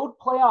think road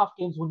playoff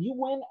games, when you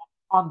win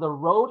on the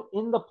road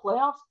in the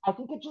playoffs, I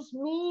think it just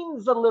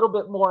means a little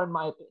bit more, in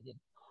my opinion.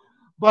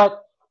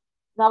 But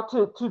now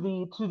to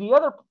the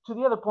other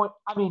point,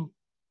 I mean,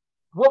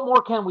 what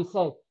more can we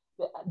say?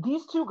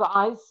 These two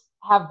guys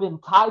have been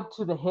tied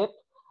to the hip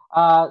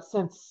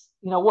since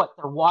their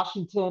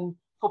Washington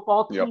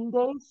football team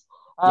days.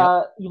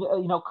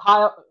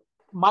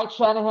 Mike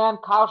Shanahan,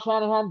 Kyle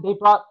Shanahan, they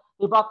brought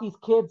these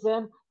kids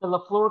in, the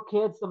LaFleur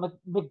kids, the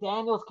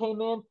McDaniels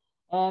came in.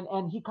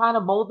 And he kind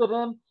of molded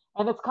him,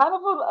 and it's kind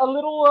of a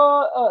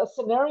little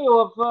scenario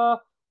of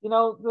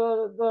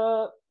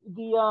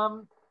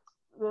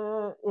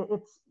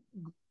it's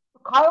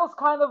Kyle's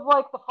kind of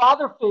like the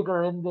father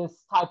figure in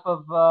this type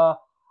of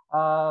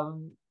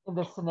in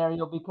this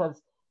scenario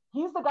because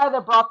he's the guy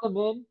that brought them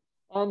in,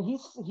 and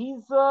he's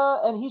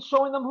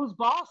showing them who's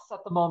boss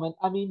at the moment.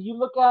 I mean, you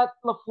look at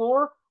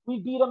LaFleur, we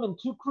beat him in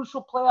 2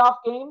 crucial playoff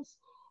games,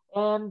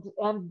 and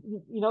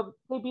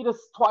they beat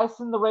us twice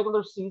in the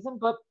regular season,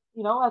 but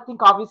I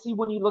think obviously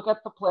when you look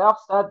at the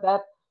playoffs,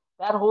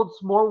 that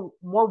holds more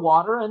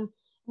water. And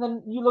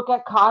then you look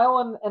at Kyle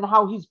and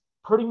how he's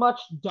pretty much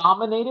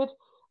dominated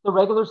the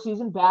regular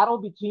season battle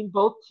between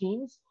both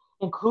teams,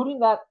 including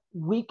that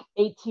Week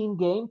 18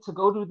 game to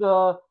go to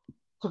the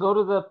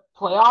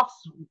playoffs.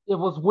 It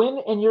was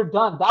win and you're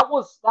done. That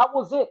was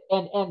it.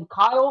 And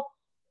Kyle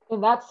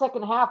in that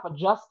second half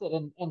adjusted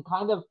and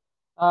kind of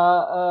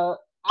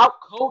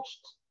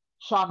outcoached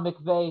Sean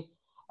McVay.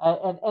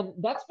 And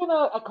that's been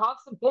a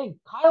constant thing.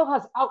 Kyle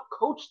has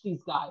outcoached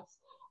these guys.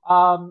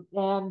 And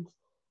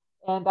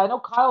I know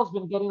Kyle's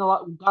been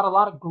got a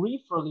lot of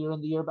grief earlier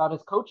in the year about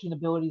his coaching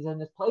abilities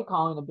and his play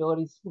calling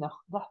abilities.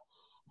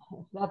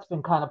 That's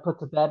been kind of put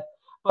to bed.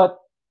 But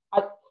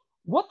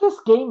what this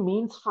game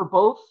means for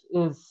both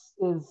is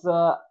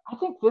I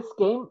think this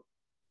game,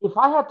 if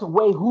I had to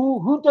weigh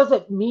who does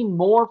it mean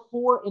more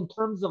for in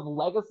terms of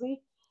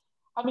legacy,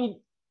 I mean,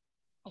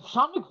 if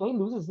Sean McVay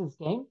loses this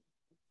game,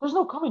 there's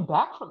no coming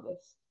back from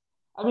this.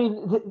 I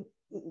mean,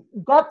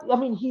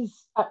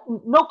 he's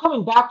no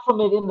coming back from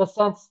it in the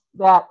sense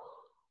that,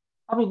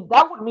 I mean,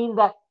 that would mean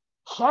that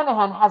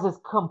Shanahan has his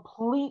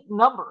complete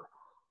number.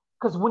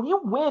 Because when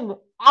you win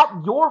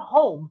at your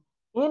home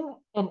in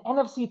an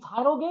NFC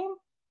title game,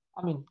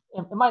 I mean,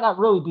 it might not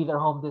really be their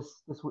home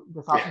this but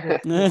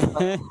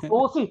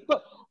we'll see.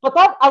 But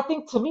that, I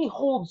think, to me,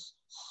 holds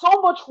so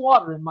much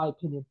water, in my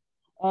opinion.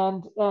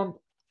 And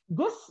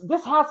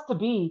this has to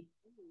be,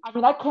 I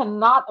mean, I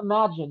cannot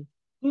imagine.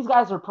 These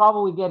guys are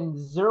probably getting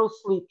zero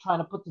sleep trying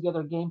to put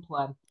together a game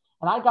plan.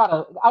 And I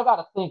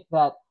gotta think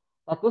that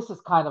this is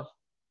kind of,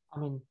 I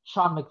mean,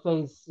 Sean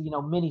McVay's,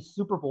 mini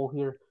Super Bowl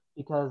here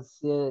because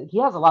he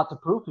has a lot to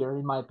prove here,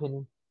 in my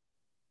opinion.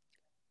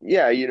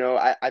 Yeah,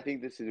 I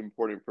think this is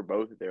important for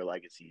both of their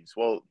legacies.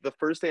 Well, the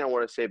first thing I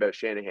want to say about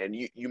Shanahan,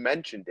 you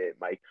mentioned it,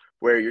 Mike,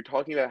 where you're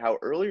talking about how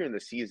earlier in the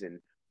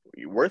season,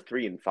 we're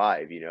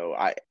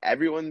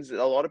 3-5.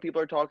 A lot of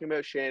people are talking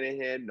about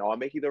Shanahan not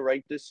making the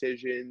right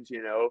decisions.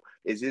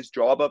 Is his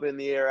job up in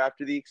the air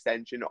after the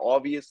extension?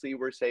 Obviously,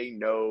 we're saying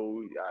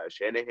no.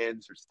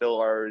 Shanahan's still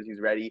ours. He's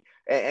ready,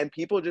 and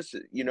people just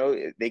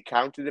they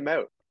counted him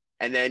out,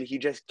 and then he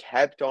just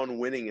kept on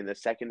winning in the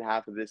second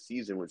half of this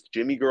season with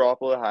Jimmy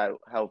Garoppolo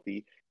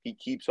healthy. He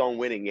keeps on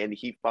winning, and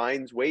he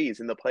finds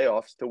ways in the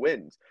playoffs to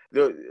win.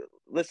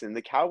 Listen,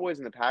 the Cowboys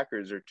and the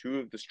Packers are two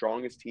of the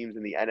strongest teams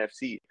in the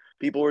NFC.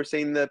 People were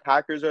saying the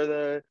Packers are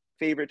the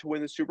favorite to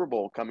win the Super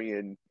Bowl coming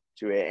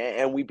into it,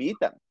 and we beat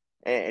them,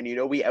 and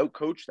we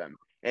outcoached them,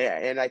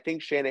 and I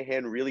think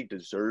Shanahan really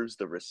deserves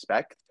the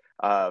respect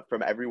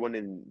from everyone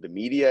in the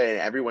media and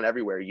everyone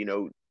everywhere.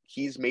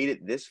 He's made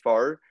it this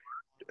far.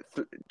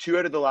 2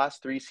 out of the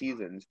last 3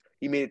 seasons,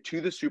 he made it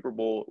to the Super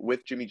Bowl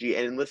with Jimmy G.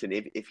 And listen,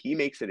 if he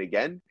makes it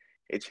again,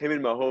 it's him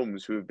and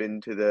Mahomes who have been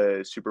to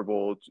the Super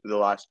Bowl the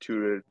last 2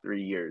 to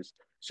 3 years.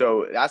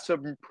 So that's a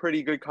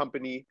pretty good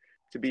company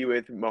to be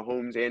with.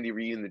 Mahomes, Andy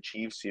Reid, and the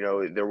Chiefs.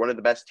 They're one of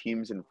the best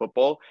teams in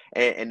football.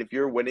 And if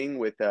you're winning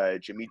with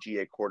Jimmy G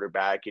at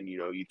quarterback, and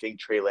you think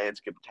Trey Lance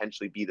could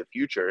potentially be the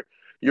future,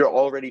 you're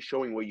already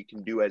showing what you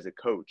can do as a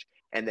coach.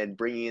 And then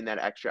bringing in that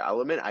extra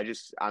element,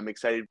 I'm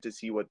excited to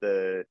see what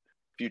the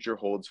future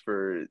holds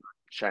for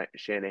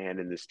Shanahan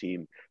and this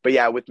team. But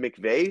yeah, with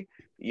McVay,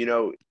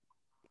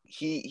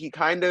 he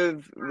kind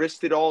of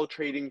risked it all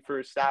trading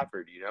for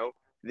Stafford.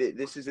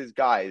 This is his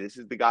guy. This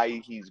is the guy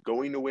he's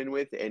going to win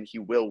with, and he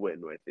will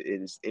win with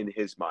in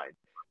his mind.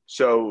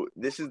 So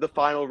this is the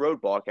final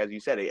roadblock, as you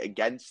said,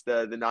 against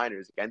the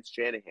Niners, against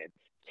Shanahan.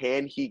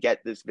 Can he get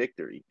this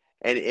victory?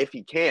 And if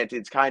he can't,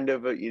 it's kind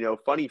of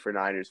funny for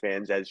Niners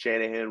fans, as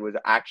Shanahan was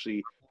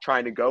actually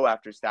trying to go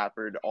after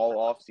Stafford all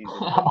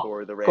offseason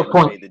before the Rams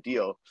made the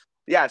deal.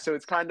 Yeah, so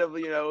it's kind of,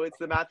 it's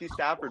the Matthew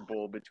Stafford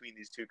Bowl between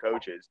these two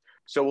coaches.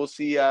 So we'll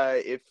see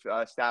if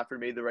Stafford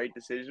made the right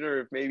decision, or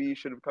if maybe he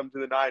should have come to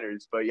the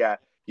Niners. But yeah,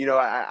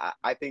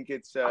 I think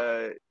it's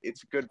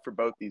good for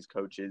both these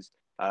coaches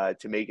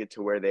to make it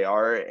to where they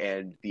are.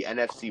 And the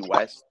NFC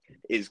West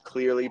is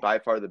clearly by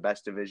far the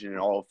best division in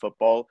all of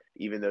football,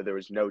 even though there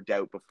was no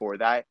doubt before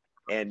that.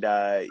 And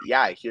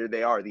here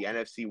they are, the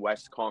NFC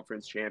West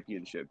Conference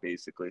Championship,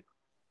 basically.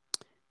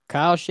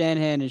 Kyle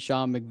Shanahan and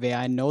Sean McVay,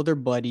 I know they're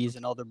buddies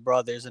and all their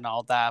brothers and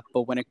all that,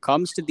 but when it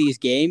comes to these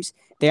games,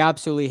 they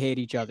absolutely hate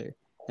each other.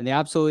 And they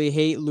absolutely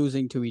hate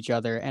losing to each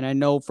other. And I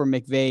know for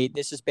McVay,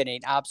 this has been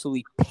an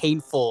absolutely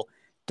painful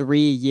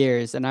 3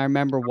 years. And I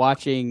remember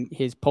watching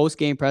his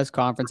post-game press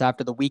conference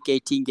after the Week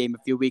 18 game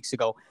a few weeks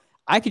ago.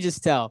 I could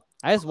just tell.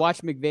 I just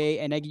watched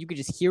McVay, and you could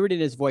just hear it in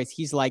his voice.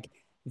 He's like,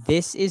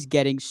 this is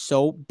getting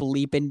so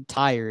bleeping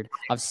tired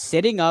of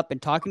sitting up and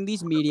talking to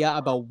these media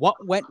about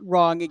what went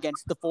wrong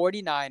against the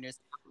 49ers.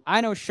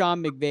 I know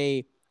Sean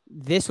McVay,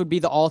 this would be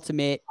the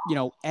ultimate,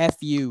 F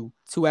you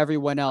to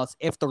everyone else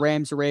if the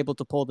Rams are able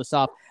to pull this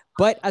off.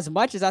 But as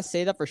much as I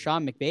say that for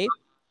Sean McVay,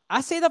 I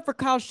say that for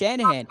Kyle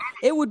Shanahan.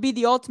 It would be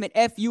the ultimate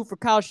F you for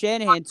Kyle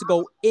Shanahan to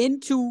go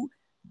into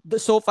the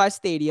SoFi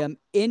Stadium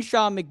in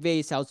Sean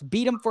McVay's house,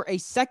 beat him for a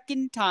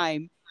second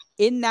time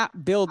in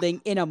that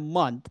building in a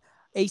month,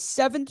 a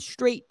 7th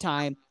straight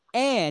time,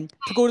 and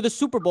to go to the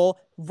Super Bowl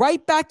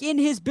right back in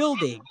his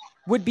building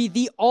would be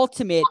the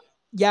ultimate,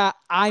 yeah,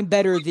 I'm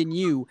better than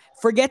you.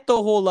 Forget the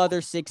whole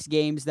other 6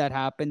 games that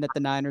happened that the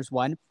Niners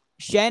won.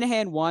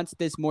 Shanahan wants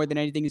this more than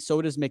anything, and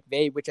so does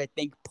McVay, which I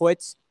think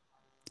puts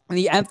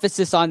the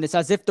emphasis on this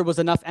as if there was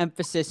enough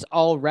emphasis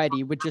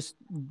already with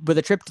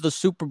a trip to the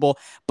Super Bowl.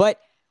 But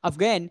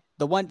again,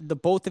 the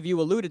both of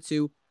you alluded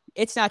to,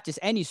 it's not just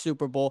any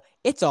Super Bowl.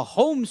 It's a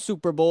home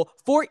Super Bowl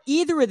for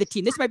either of the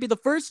team. This might be the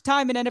first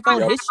time in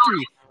NFL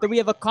history that we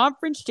have a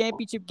conference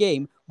championship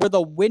game where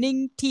the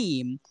winning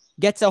team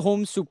gets a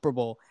home Super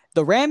Bowl.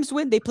 The Rams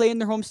win, they play in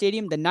their home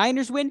stadium. The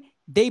Niners win,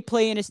 they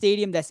play in a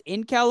stadium that's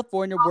in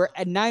California where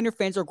Niner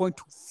fans are going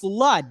to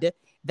flood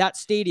that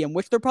stadium,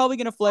 which they're probably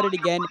going to flood it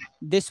again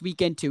this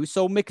weekend too.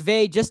 So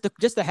McVay,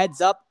 just a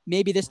heads up,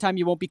 maybe this time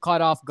you won't be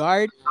caught off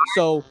guard.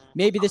 So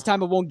maybe this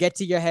time it won't get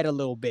to your head a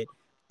little bit.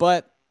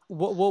 But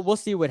we'll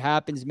see what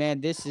happens,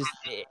 man.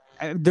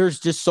 There's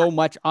just so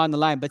much on the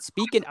line. But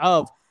speaking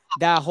of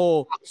that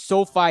whole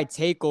SoFi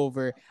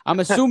takeover, I'm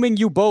assuming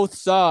you both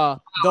saw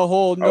the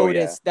whole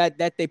notice that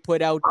they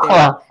put out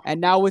there, and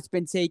now it's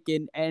been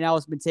taken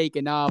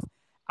off.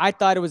 I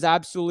thought it was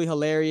absolutely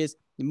hilarious.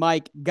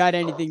 Mike, got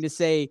anything to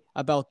say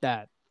about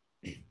that?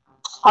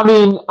 I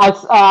mean,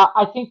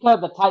 I think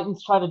the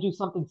Titans try to do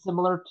something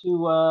similar to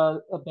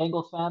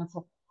Bengals fans,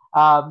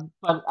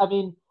 but I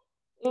mean,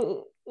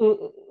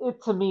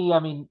 it to me, I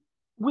mean,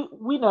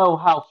 we know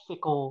how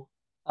fickle.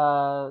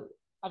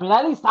 I mean,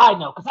 at least I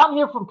know, because I'm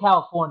here from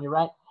California,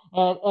 right?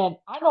 And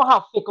I know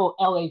how fickle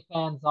LA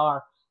fans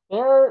are.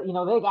 They're,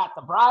 they got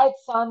the bright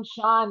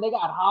sunshine, they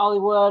got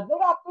Hollywood, they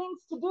got things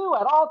to do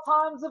at all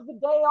times of the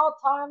day, all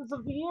times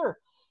of the year,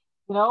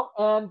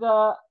 and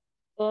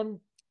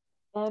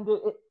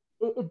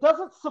it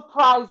doesn't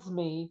surprise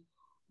me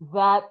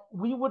that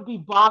we would be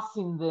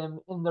bossing them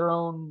in their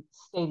own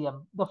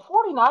stadium. The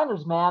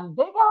 49ers, man,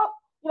 they got,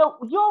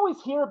 you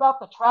always hear about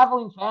the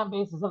traveling fan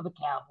bases of the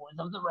Cowboys,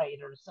 of the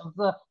Raiders, of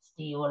the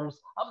Steelers,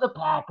 of the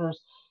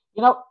Packers.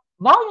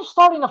 Now you're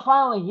starting to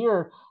finally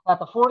hear that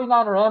the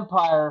 49er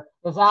Empire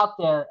is out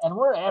there, and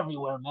we're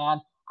everywhere,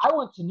 man. I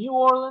went to New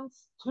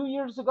Orleans 2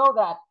 years ago,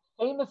 that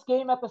famous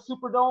game at the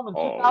Superdome in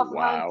 2019.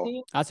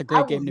 Wow. That's a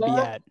great game to be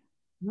at.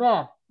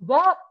 Man,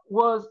 there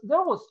was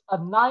a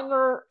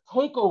Niner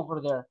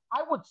takeover there.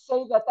 I would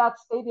say that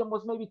stadium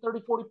was maybe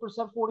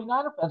 30-40%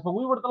 49er fans, but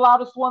we were the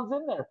loudest ones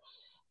in there.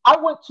 I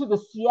went to the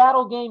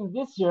Seattle game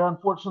this year.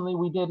 Unfortunately,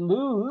 we did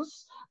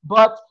lose,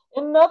 but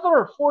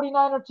another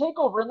 49er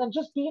takeover, and then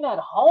just being at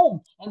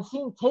home and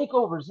seeing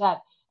takeovers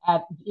at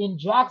in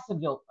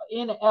Jacksonville,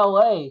 in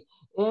LA,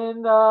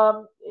 in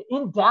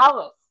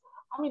Dallas.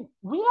 I mean,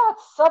 we had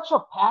such a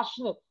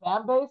passionate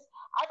fan base.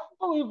 I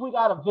believe we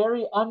got a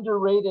very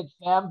underrated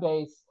fan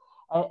base,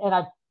 and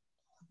I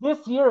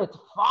this year it's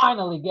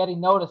finally getting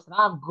noticed, and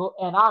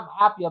I'm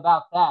happy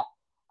about that.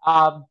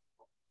 Um,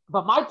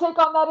 but my take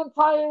on that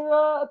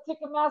entire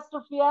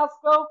Ticketmaster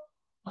fiasco,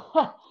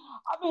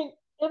 I mean,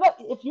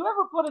 if you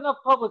ever put enough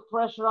public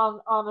pressure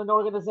on an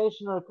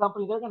organization or a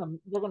company, they're gonna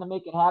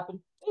make it happen.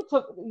 They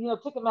took,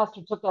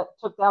 Ticketmaster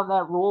took down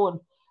that rule, and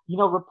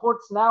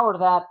reports now are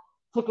that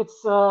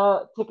tickets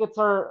are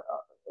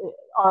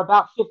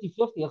about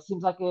 50-50. It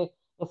seems like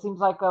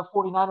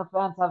 49er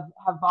fans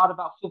have bought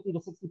about 50 to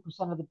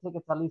 60% of the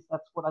tickets. At least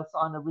that's what I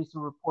saw in a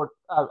recent report,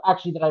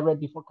 actually that I read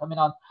before coming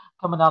on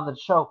the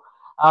show.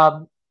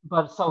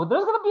 But so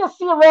there's gonna be a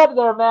sea of red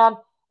there, man,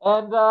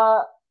 and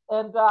I'm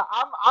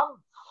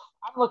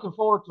looking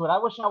forward to it. I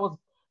wish I was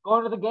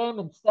going to the game.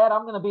 Instead,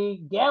 I'm gonna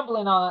be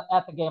gambling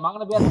at the game. I'm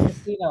gonna be at the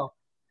casino.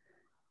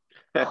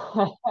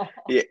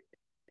 Yeah.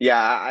 Yeah,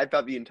 I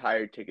thought the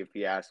entire ticket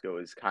fiasco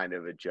was kind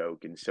of a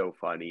joke and so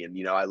funny. And,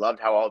 I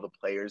loved how all the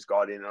players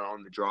got in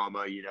on the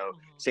drama,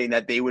 saying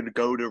that they would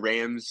go to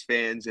Rams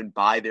fans and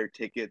buy their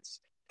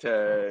tickets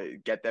to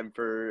get them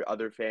for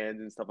other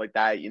fans and stuff like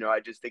that. I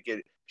just think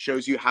it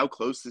shows you how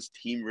close this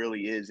team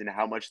really is and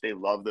how much they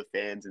love the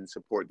fans and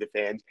support the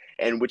fans.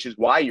 And which is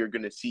why you're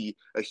going to see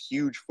a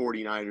huge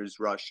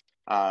 49ers rush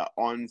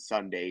on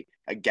Sunday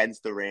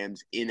against the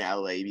Rams in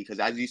LA, because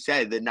as you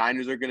said, the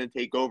Niners are going to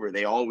take over.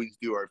 They always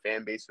do. Our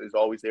fan base is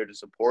always there to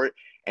support,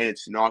 and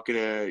it's not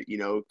going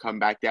to, come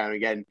back down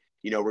again.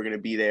 We're going to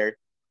be there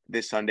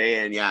this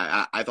Sunday. And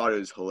yeah, I thought it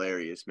was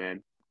hilarious,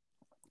 man.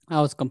 That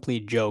was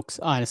complete jokes,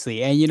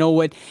 honestly. And you know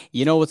what?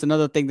 You know what's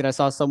another thing that I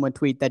saw someone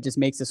tweet that just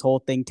makes this whole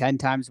thing 10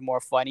 times more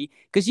funny?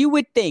 Because you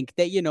would think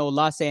that,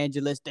 Los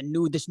Angeles,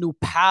 this new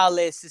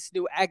palace, this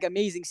new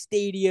amazing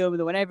stadium,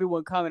 when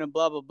everyone coming and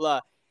blah, blah,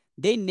 blah.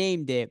 They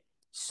named it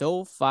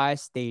SoFi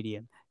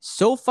Stadium.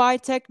 SoFi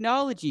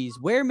Technologies.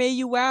 Where, may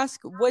you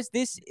ask, was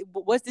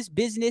this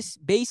business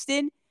based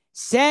in?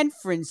 San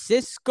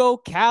Francisco,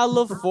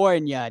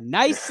 California.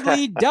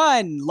 Nicely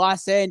done,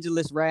 Los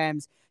Angeles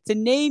Rams, to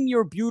name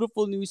your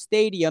beautiful new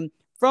stadium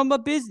from a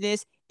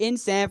business in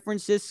San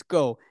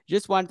Francisco.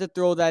 Just wanted to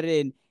throw that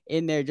in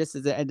there just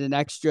as an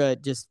extra,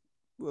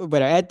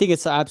 but I think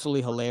it's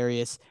absolutely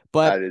hilarious.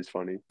 But that is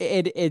funny.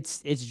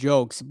 It's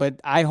jokes, but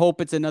I hope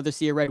it's another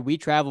Sea Red. We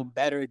travel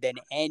better than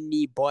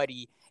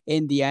anybody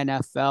in the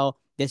NFL.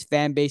 This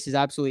fan base is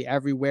absolutely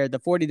everywhere. The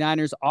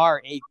 49ers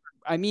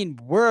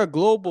we're a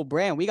global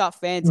brand. We got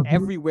fans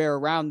everywhere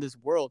around this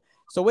world.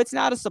 So it's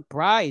not a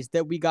surprise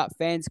that we got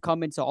fans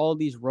coming to all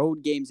these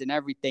road games and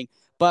everything.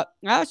 But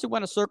I actually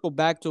want to circle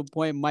back to a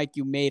point, Mike,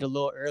 you made a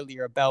little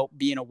earlier about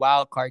being a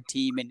wild card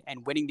team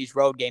and winning these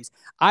road games.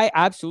 I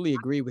absolutely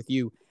agree with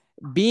you.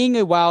 Being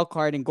a wild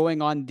card and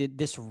going on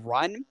this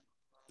run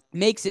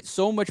makes it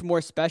so much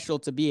more special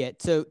to be it.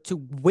 To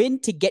win,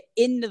 to get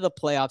into the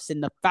playoffs in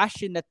the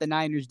fashion that the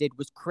Niners did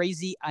was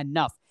crazy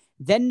enough.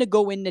 Then to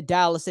go into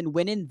Dallas and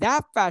win in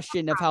that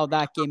fashion of how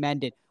that game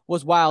ended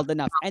was wild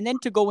enough. And then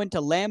to go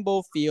into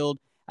Lambeau Field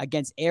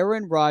against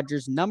Aaron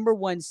Rodgers, number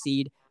 1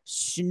 seed,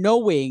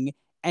 snowing,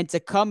 and to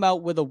come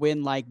out with a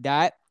win like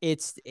that,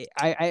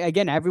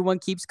 again, everyone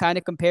keeps kind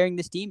of comparing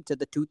this team to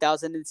the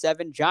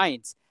 2007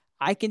 Giants.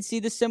 I can see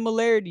the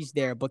similarities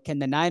there, but can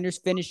the Niners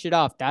finish it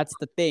off? That's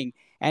the thing.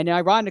 And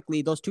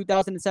ironically, those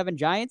 2007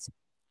 Giants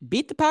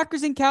beat the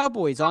Packers and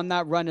Cowboys on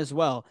that run as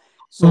well.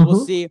 So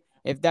we'll see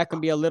if that can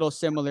be a little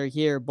similar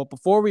here. But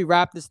before we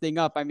wrap this thing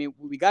up, I mean,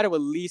 we got to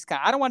at least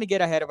I don't want to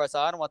get ahead of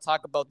ourselves. I don't want to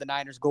talk about the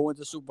Niners going to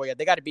the Super Bowl yet.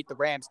 They got to beat the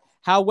Rams.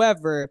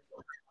 However,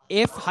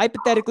 if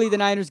hypothetically the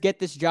Niners get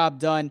this job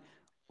done,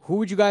 who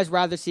would you guys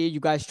rather see? You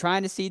guys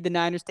trying to see the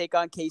Niners take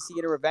on KC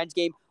in a revenge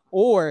game,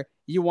 or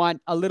you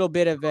want a little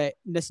bit of a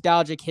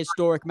nostalgic,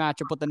 historic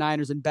matchup with the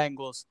Niners and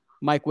Bengals?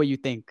 Mike, what do you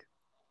think?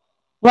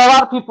 Well, a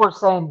lot of people are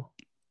saying,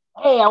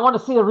 hey, I want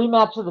to see a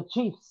rematch of the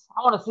Chiefs.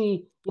 I want to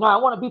see, I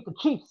want to beat the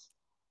Chiefs.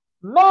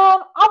 Man,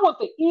 I want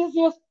the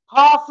easiest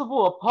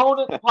possible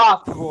opponent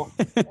possible.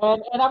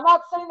 and I'm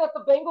not saying that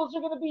the Bengals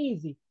are going to be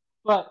easy,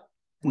 but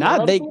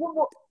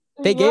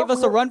they gave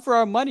us a run for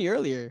our money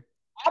earlier.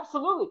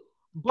 Absolutely.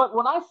 But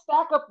when I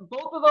stack up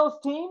both of those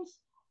teams,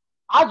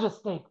 I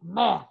just think,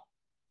 man,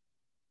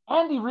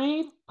 Andy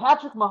Reid,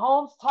 Patrick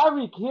Mahomes,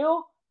 Tyreek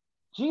Hill,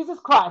 Jesus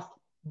Christ,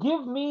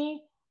 give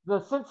me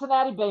the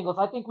Cincinnati Bengals.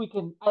 I think we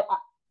can.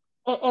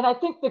 And I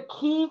think the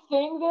key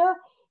thing there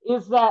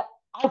is that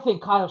I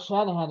think Kyle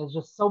Shanahan is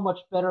just so much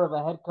better of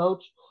a head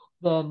coach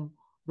than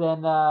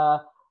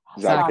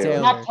Zach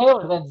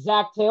Taylor. Than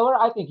Zach Taylor.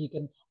 I think he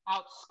can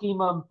out scheme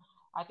him.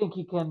 I think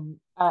he can.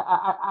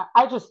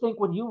 I just think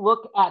when you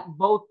look at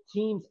both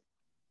teams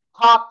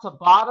top to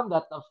bottom,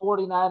 that the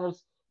 49ers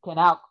can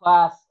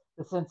outclass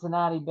the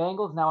Cincinnati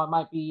Bengals. Now, I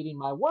might be eating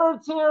my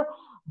words here,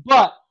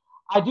 but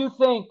I do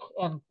think,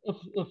 and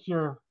if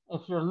you're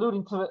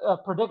alluding to a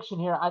prediction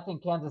here, I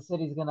think Kansas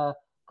City's gonna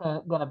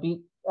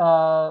beat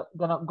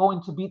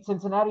going to beat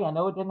Cincinnati. I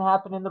know it didn't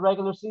happen in the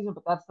regular season,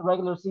 but that's the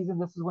regular season.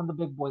 This is when the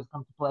big boys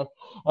come to play,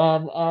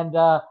 and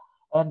I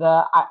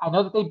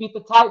know that they beat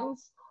the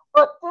Titans,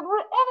 but did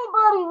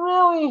anybody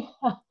really,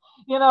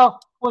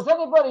 was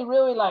anybody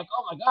really like,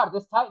 oh my God,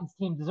 this Titans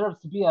team deserves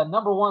to be a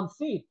number one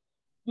seed?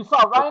 You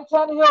saw Ryan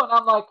Tannehill, and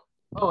I'm like,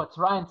 oh, it's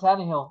Ryan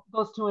Tannehill.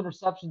 Those two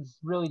interceptions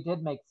really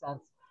did make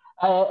sense,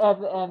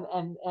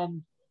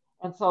 and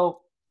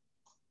so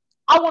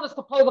I want us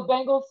to play the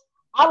Bengals.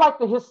 I like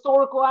the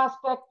historical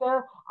aspect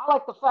there. I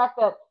like the fact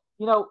that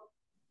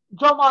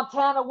Joe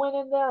Montana went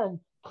in there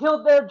and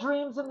killed their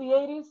dreams in the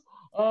 '80s,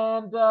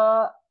 and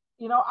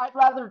I'd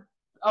rather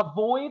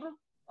avoid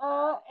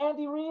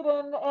Andy Reid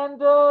and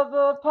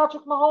the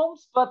Patrick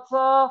Mahomes, but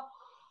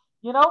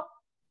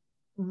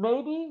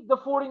maybe the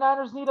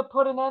 49ers need to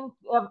put an end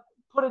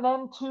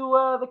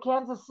to the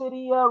Kansas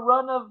City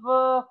run of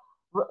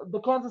the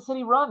Kansas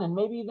City run, and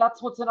maybe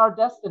that's what's in our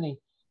destiny.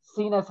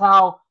 Seeing as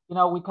how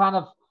we kind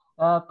of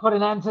put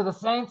an end to the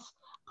Saints,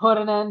 put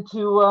an end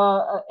to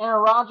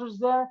Aaron Rodgers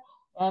there,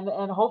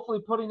 and hopefully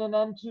putting an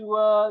end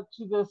to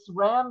this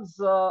Rams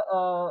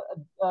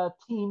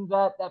team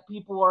that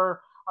people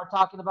are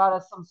talking about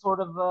as some sort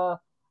of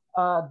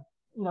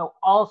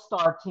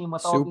all-star team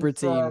with all these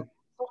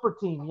super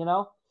team.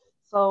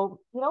 So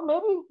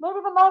maybe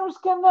the Niners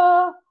can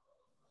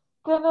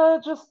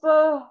just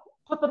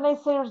put the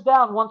naysayers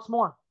down once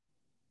more.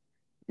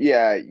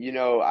 Yeah,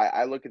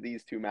 I look at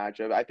these two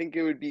matchups. I think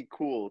it would be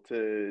cool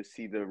to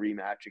see the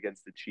rematch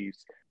against the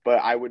Chiefs, but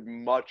I would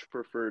much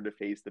prefer to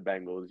face the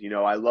Bengals.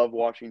 I love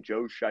watching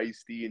Joe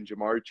Shiesty and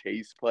Jamar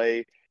Chase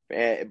play,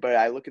 but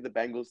I look at the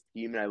Bengals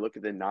team and I look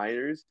at the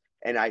Niners,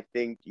 and I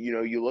think,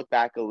 you look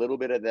back a little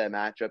bit at the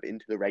matchup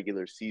into the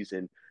regular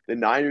season. The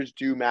Niners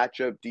do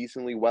match up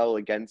decently well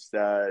against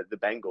the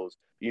Bengals.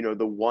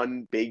 The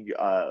one big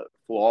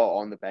flaw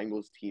on the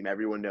Bengals team,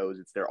 everyone knows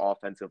it's their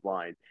offensive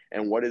line.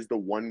 And what is the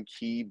one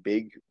key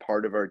big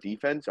part of our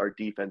defense? Our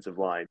defensive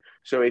line.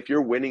 So if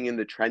you're winning in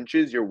the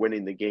trenches, you're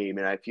winning the game.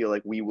 And I feel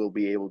like we will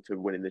be able to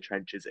win in the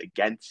trenches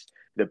against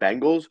the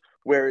Bengals.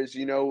 Whereas,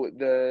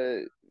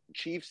 the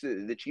Chiefs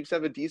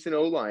have a decent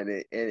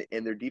O-line,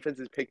 and their defense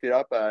has picked it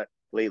up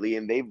lately,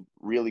 and they've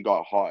really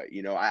got hot.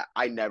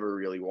 I never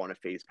really want to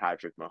face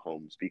Patrick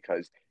Mahomes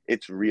because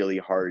it's really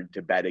hard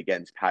to bet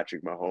against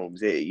Patrick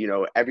Mahomes.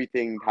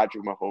 Everything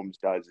Patrick Mahomes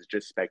does is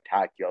just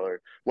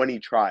spectacular when he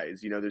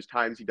tries. There's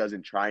times he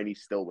doesn't try and he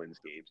still wins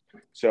games.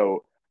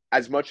 So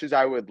as much as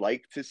I would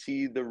like to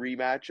see the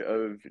rematch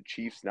of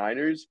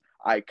Chiefs-Niners,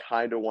 I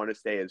kind of want to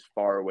stay as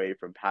far away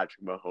from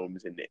Patrick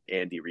Mahomes and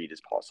Andy Reid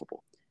as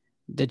possible.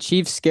 The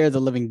Chiefs scare the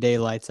living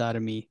daylights out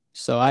of me,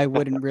 so I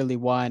wouldn't really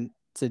want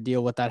to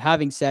deal with that.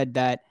 Having said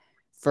that,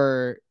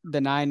 for the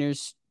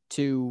Niners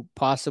to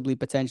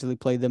potentially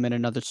play them in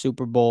another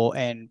Super Bowl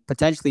and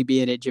potentially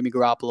be in it Jimmy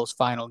Garoppolo's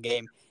final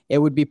game, it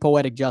would be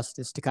poetic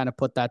justice to kind of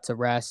put that to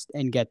rest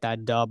and get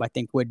that dub. I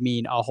think would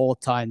mean a whole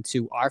ton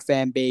to our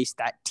fan base,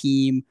 that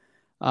team,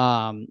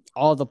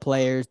 all the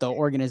players, the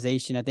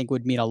organization. I think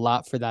would mean a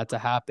lot for that to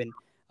happen.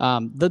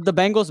 The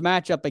Bengals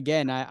matchup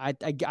again, I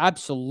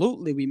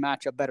absolutely we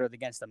match up better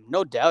against them,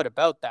 no doubt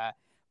about that.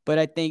 But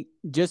I think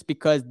just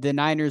because the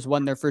Niners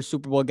won their first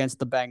Super Bowl against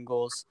the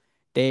Bengals,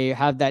 they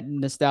have that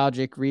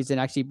nostalgic reason.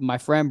 Actually, my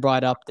friend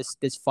brought up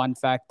this fun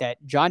fact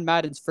that John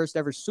Madden's first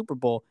ever Super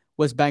Bowl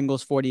was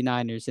Bengals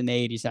 49ers in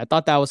the 80s. I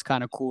thought that was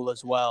kind of cool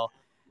as well.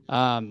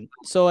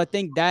 So I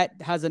think that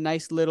has a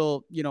nice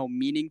little,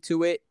 meaning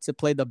to it to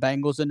play the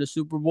Bengals in the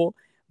Super Bowl.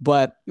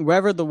 But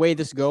wherever the way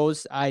this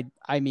goes, I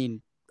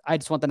mean, I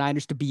just want the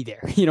Niners to be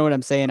there. You know what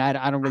I'm saying?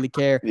 I don't really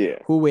care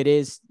who it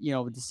is,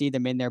 to see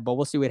them in there, but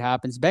we'll see what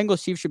happens.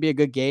 Bengals Chiefs should be a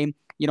good game.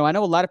 I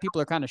know a lot of people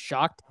are kind of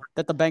shocked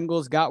that the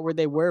Bengals got where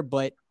they were,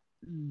 but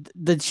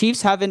the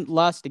Chiefs haven't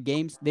lost the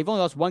games. They've only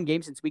lost one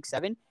game since week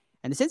 7,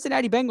 and the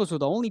Cincinnati Bengals were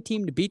the only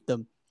team to beat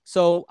them.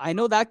 So I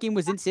know that game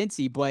was in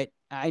Cincy, but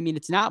I mean,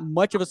 it's not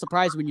much of a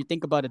surprise when you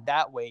think about it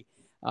that way.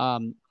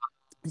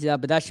 Yeah,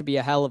 but that should be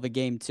a hell of a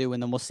game too.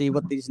 And then we'll see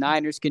what these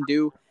Niners can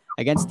do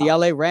against the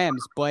LA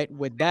Rams. But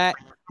with that,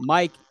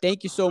 Mike,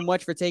 thank you so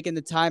much for taking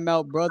the time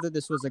out, brother.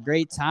 This was a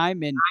great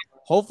time. And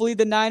hopefully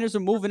the Niners are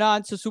moving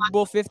on to Super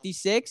Bowl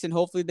 56, and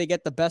hopefully they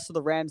get the best of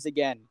the Rams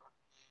again.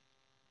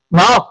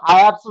 No,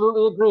 I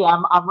absolutely agree.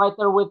 I'm right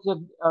there with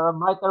you.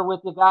 I'm right there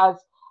with you guys.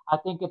 I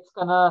think it's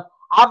gonna.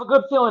 I have a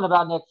good feeling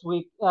about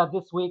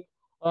this week,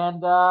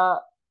 and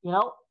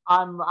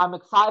I'm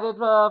excited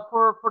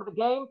for the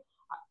game.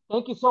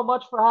 Thank you so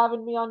much for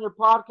having me on your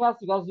podcast.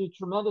 You guys do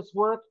tremendous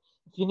work.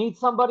 If you need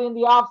somebody in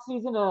the off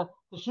season to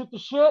shoot the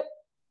shit,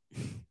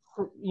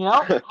 have me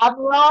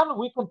on.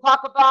 We can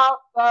talk about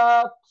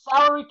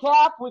salary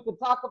cap. We can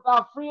talk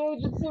about free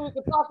agency. We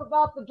can talk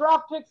about the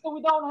draft picks that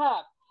we don't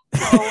have.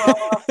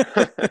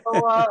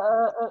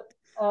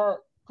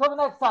 Till the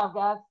next time,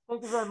 guys.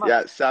 Thank you very much.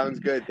 Yeah, sounds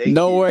good. Thank you.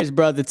 No worries,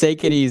 brother.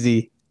 Take it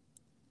easy.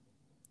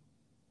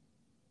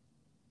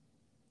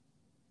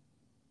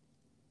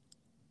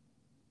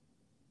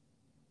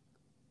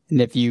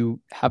 And if you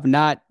have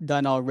not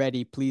done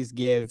already, please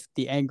give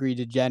the Angry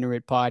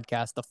Degenerate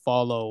podcast a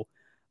follow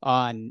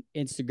on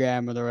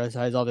Instagram or his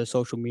other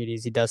social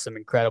medias. He does some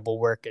incredible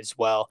work as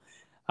well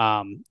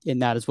in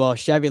that as well.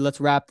 Chevy, let's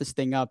wrap this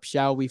thing up,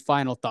 shall we?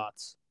 Final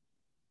thoughts.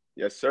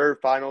 Yes, sir.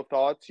 Final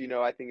thoughts.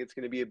 I think it's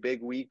going to be a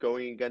big week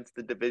going against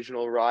the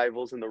divisional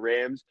rivals and the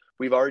Rams.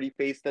 We've already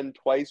faced them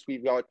twice.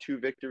 We've got 2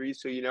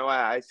 victories. So,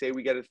 I say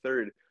we get a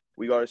third.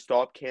 We got to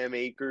stop Cam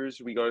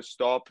Akers. We got to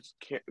stop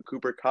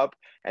Cooper Kupp.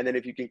 And then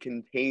if you can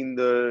contain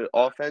the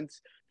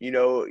offense,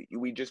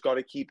 we just got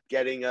to keep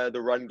getting the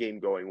run game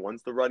going.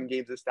 Once the run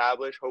game's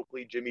established,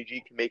 hopefully Jimmy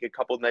G can make a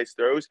couple nice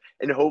throws.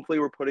 And hopefully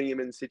we're putting him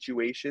in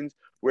situations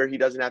where he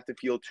doesn't have to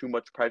feel too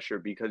much pressure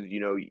because,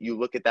 you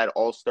look at that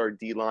all-star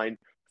D-line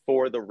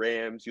for the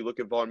Rams, you look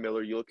at Von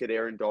Miller, you look at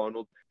Aaron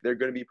Donald, they're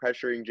going to be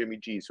pressuring Jimmy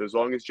G. So as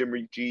long as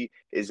Jimmy G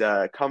is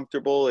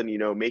comfortable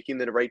and, making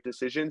the right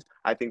decisions,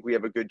 I think we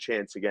have a good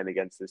chance again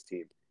against this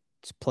team.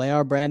 Just play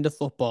our brand of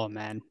football,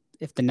 man.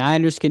 If the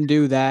Niners can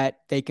do that,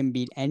 they can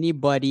beat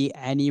anybody,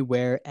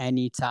 anywhere,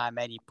 anytime,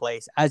 any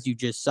place. As you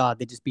just saw,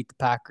 they just beat the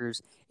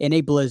Packers in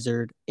a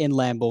blizzard in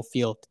Lambeau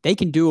Field. They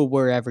can do it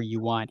wherever you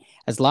want.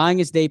 As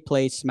long as they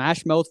play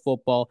smash mouth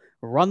football,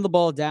 run the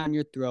ball down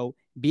your throat,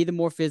 be the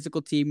more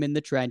physical team in the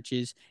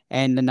trenches,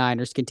 and the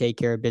Niners can take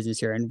care of business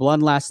here. And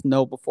one last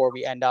note before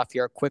we end off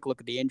here, a quick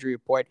look at the injury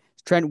report.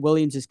 Trent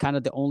Williams is kind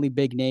of the only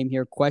big name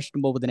here,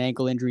 questionable with an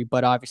ankle injury,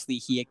 but obviously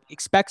he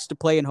expects to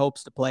play and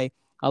hopes to play.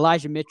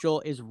 Elijah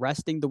Mitchell is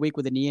resting the week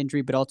with a knee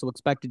injury, but also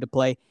expected to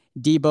play.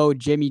 Debo,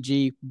 Jimmy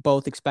G,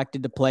 both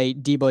expected to play.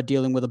 Debo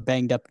dealing with a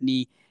banged-up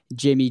knee.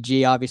 Jimmy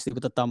G, obviously,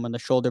 with a thumb on the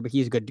shoulder, but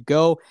he's good to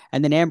go.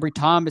 And then Ambry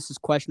Thomas is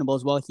questionable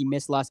as well. He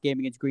missed last game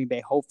against Green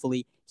Bay.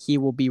 Hopefully, he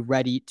will be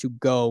ready to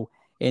go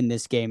in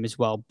this game as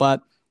well.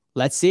 But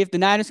let's see if the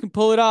Niners can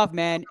pull it off,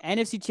 man.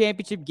 NFC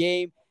Championship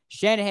game,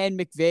 Shanahan,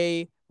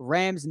 McVay,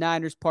 Rams,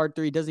 Niners, Part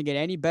 3. Doesn't get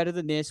any better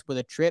than this with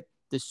a trip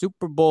to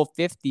Super Bowl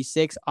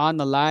 56 on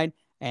the line.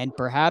 And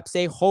perhaps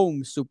a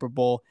home Super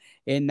Bowl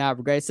in that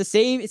regard. It's the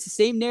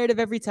same narrative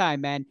every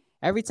time, man.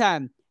 Every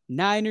time.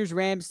 Niners,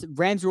 Rams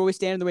were always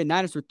standing in the way.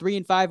 Niners were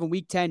 3-5 in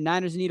week 10.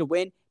 Niners need a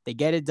win. They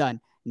get it done.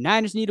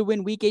 Niners need to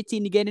win week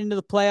 18 to get into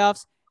the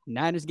playoffs.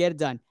 Niners get it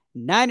done.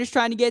 Niners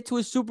trying to get to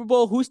a Super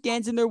Bowl. Who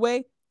stands in their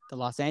way? The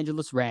Los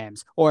Angeles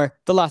Rams or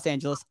the Los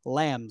Angeles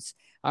Lambs.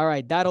 All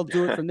right, that'll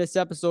do it from this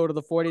episode of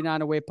the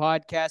 49 Away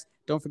podcast.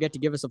 Don't forget to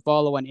give us a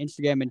follow on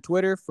Instagram and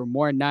Twitter for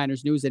more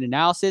Niners news and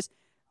analysis.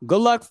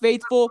 Good luck,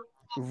 faithful.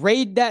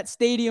 Raid that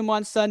stadium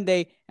on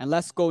Sunday, and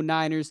let's go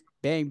Niners.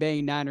 Bang,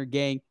 bang, Niner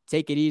gang.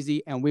 Take it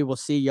easy, and we will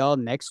see y'all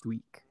next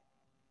week.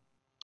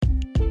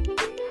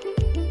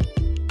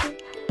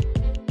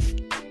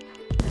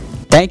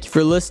 Thank you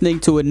for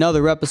listening to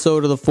another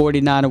episode of the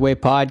 49 Away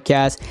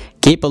podcast.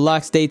 Keep it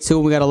locked, stay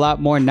tuned. We got a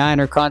lot more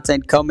Niner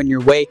content coming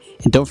your way.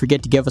 And don't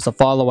forget to give us a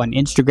follow on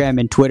Instagram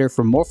and Twitter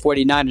for more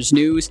 49ers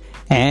news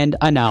and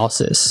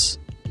analysis.